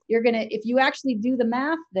 You're going to, if you actually do the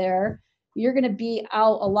math there, you're going to be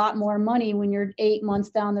out a lot more money when you're 8 months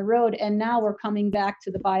down the road. And now we're coming back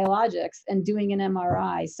to the biologics and doing an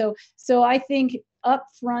MRI. So I think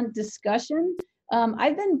upfront discussion,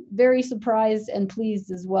 I've been very surprised and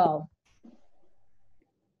pleased as well.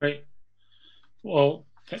 Great. Well,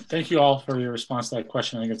 thank you all for your response to that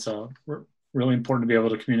question. I think it's really important to be able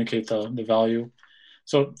to communicate the value.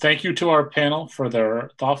 So thank you to our panel for their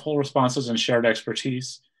thoughtful responses and shared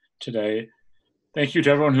expertise today. Thank you to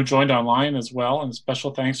everyone who joined online as well, and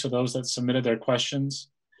special thanks to those that submitted their questions.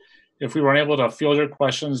 If we weren't able to field your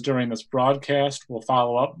questions during this broadcast, we'll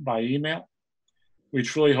follow up by email. We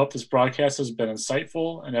truly hope this broadcast has been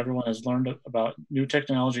insightful and everyone has learned about new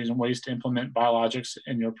technologies and ways to implement biologics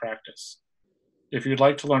in your practice. If you'd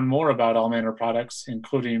like to learn more about all Manor products,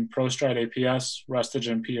 including ProStride APS,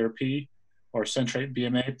 Restigen PRP, or Centrate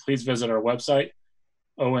BMA, please visit our website,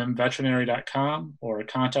 omveterinary.com, or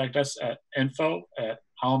contact us at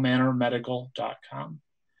info@allmanormedical.com.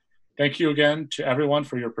 Thank you again to everyone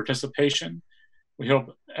for your participation. We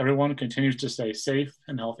hope everyone continues to stay safe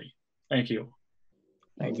and healthy. Thank you.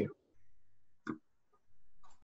 Thank you.